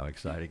imagine how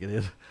exciting it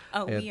is.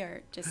 Oh, And, we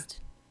are just...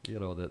 You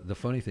know, the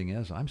funny thing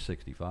is, I'm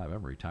 65.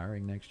 I'm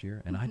retiring next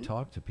year, and I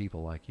talk to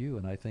people like you,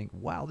 and I think,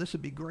 wow, this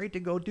would be great to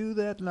go do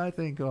that. And I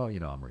think, oh,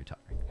 I'm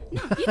retiring.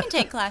 No, you can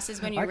take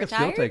classes when you're retired.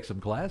 I can still take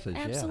some classes,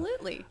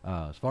 Absolutely.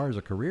 Yeah. As far as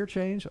a career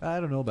change, I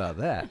don't know about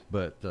that,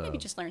 but... Maybe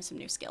just learn some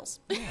new skills.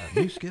 Yeah,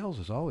 new skills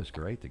is always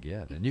great to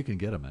get, and you can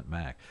get them at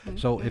MAC.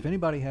 So if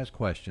anybody has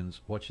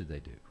questions, what should they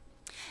do?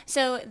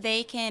 So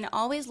they can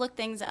always look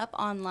things up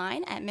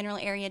online at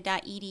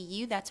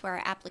mineralarea.edu. That's where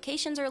our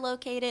applications are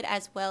located,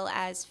 as well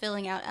as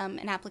filling out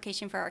an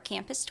application for our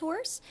campus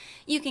tours.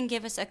 You can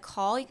give us a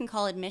call. You can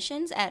call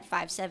admissions at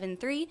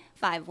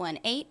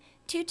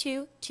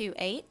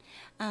 573-518-2228.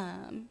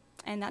 And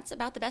that's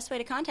about the best way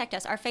to contact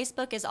us. Our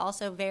Facebook is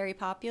also very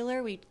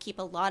popular. We keep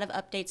a lot of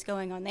updates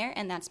going on there,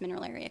 and that's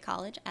Mineral Area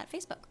College at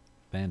Facebook.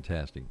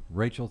 Fantastic.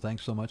 Rachel,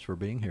 thanks so much for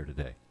being here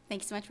today.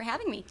 Thanks so much for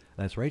having me.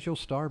 That's Rachel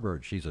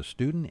Starbird. She's a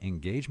student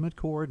engagement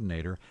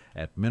coordinator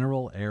at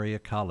Mineral Area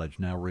College.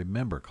 Now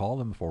remember, call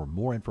them for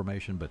more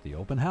information, but the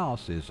open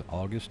house is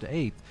August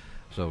 8th.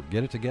 So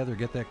get it together,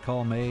 get that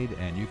call made,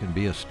 and you can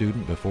be a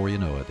student before you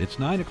know it. It's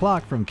 9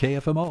 o'clock from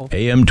KFMO.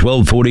 AM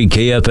 1240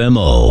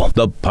 KFMO,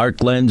 the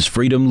Parkland's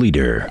freedom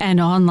leader. And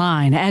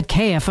online at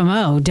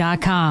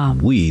KFMO.com.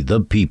 We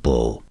the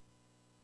people.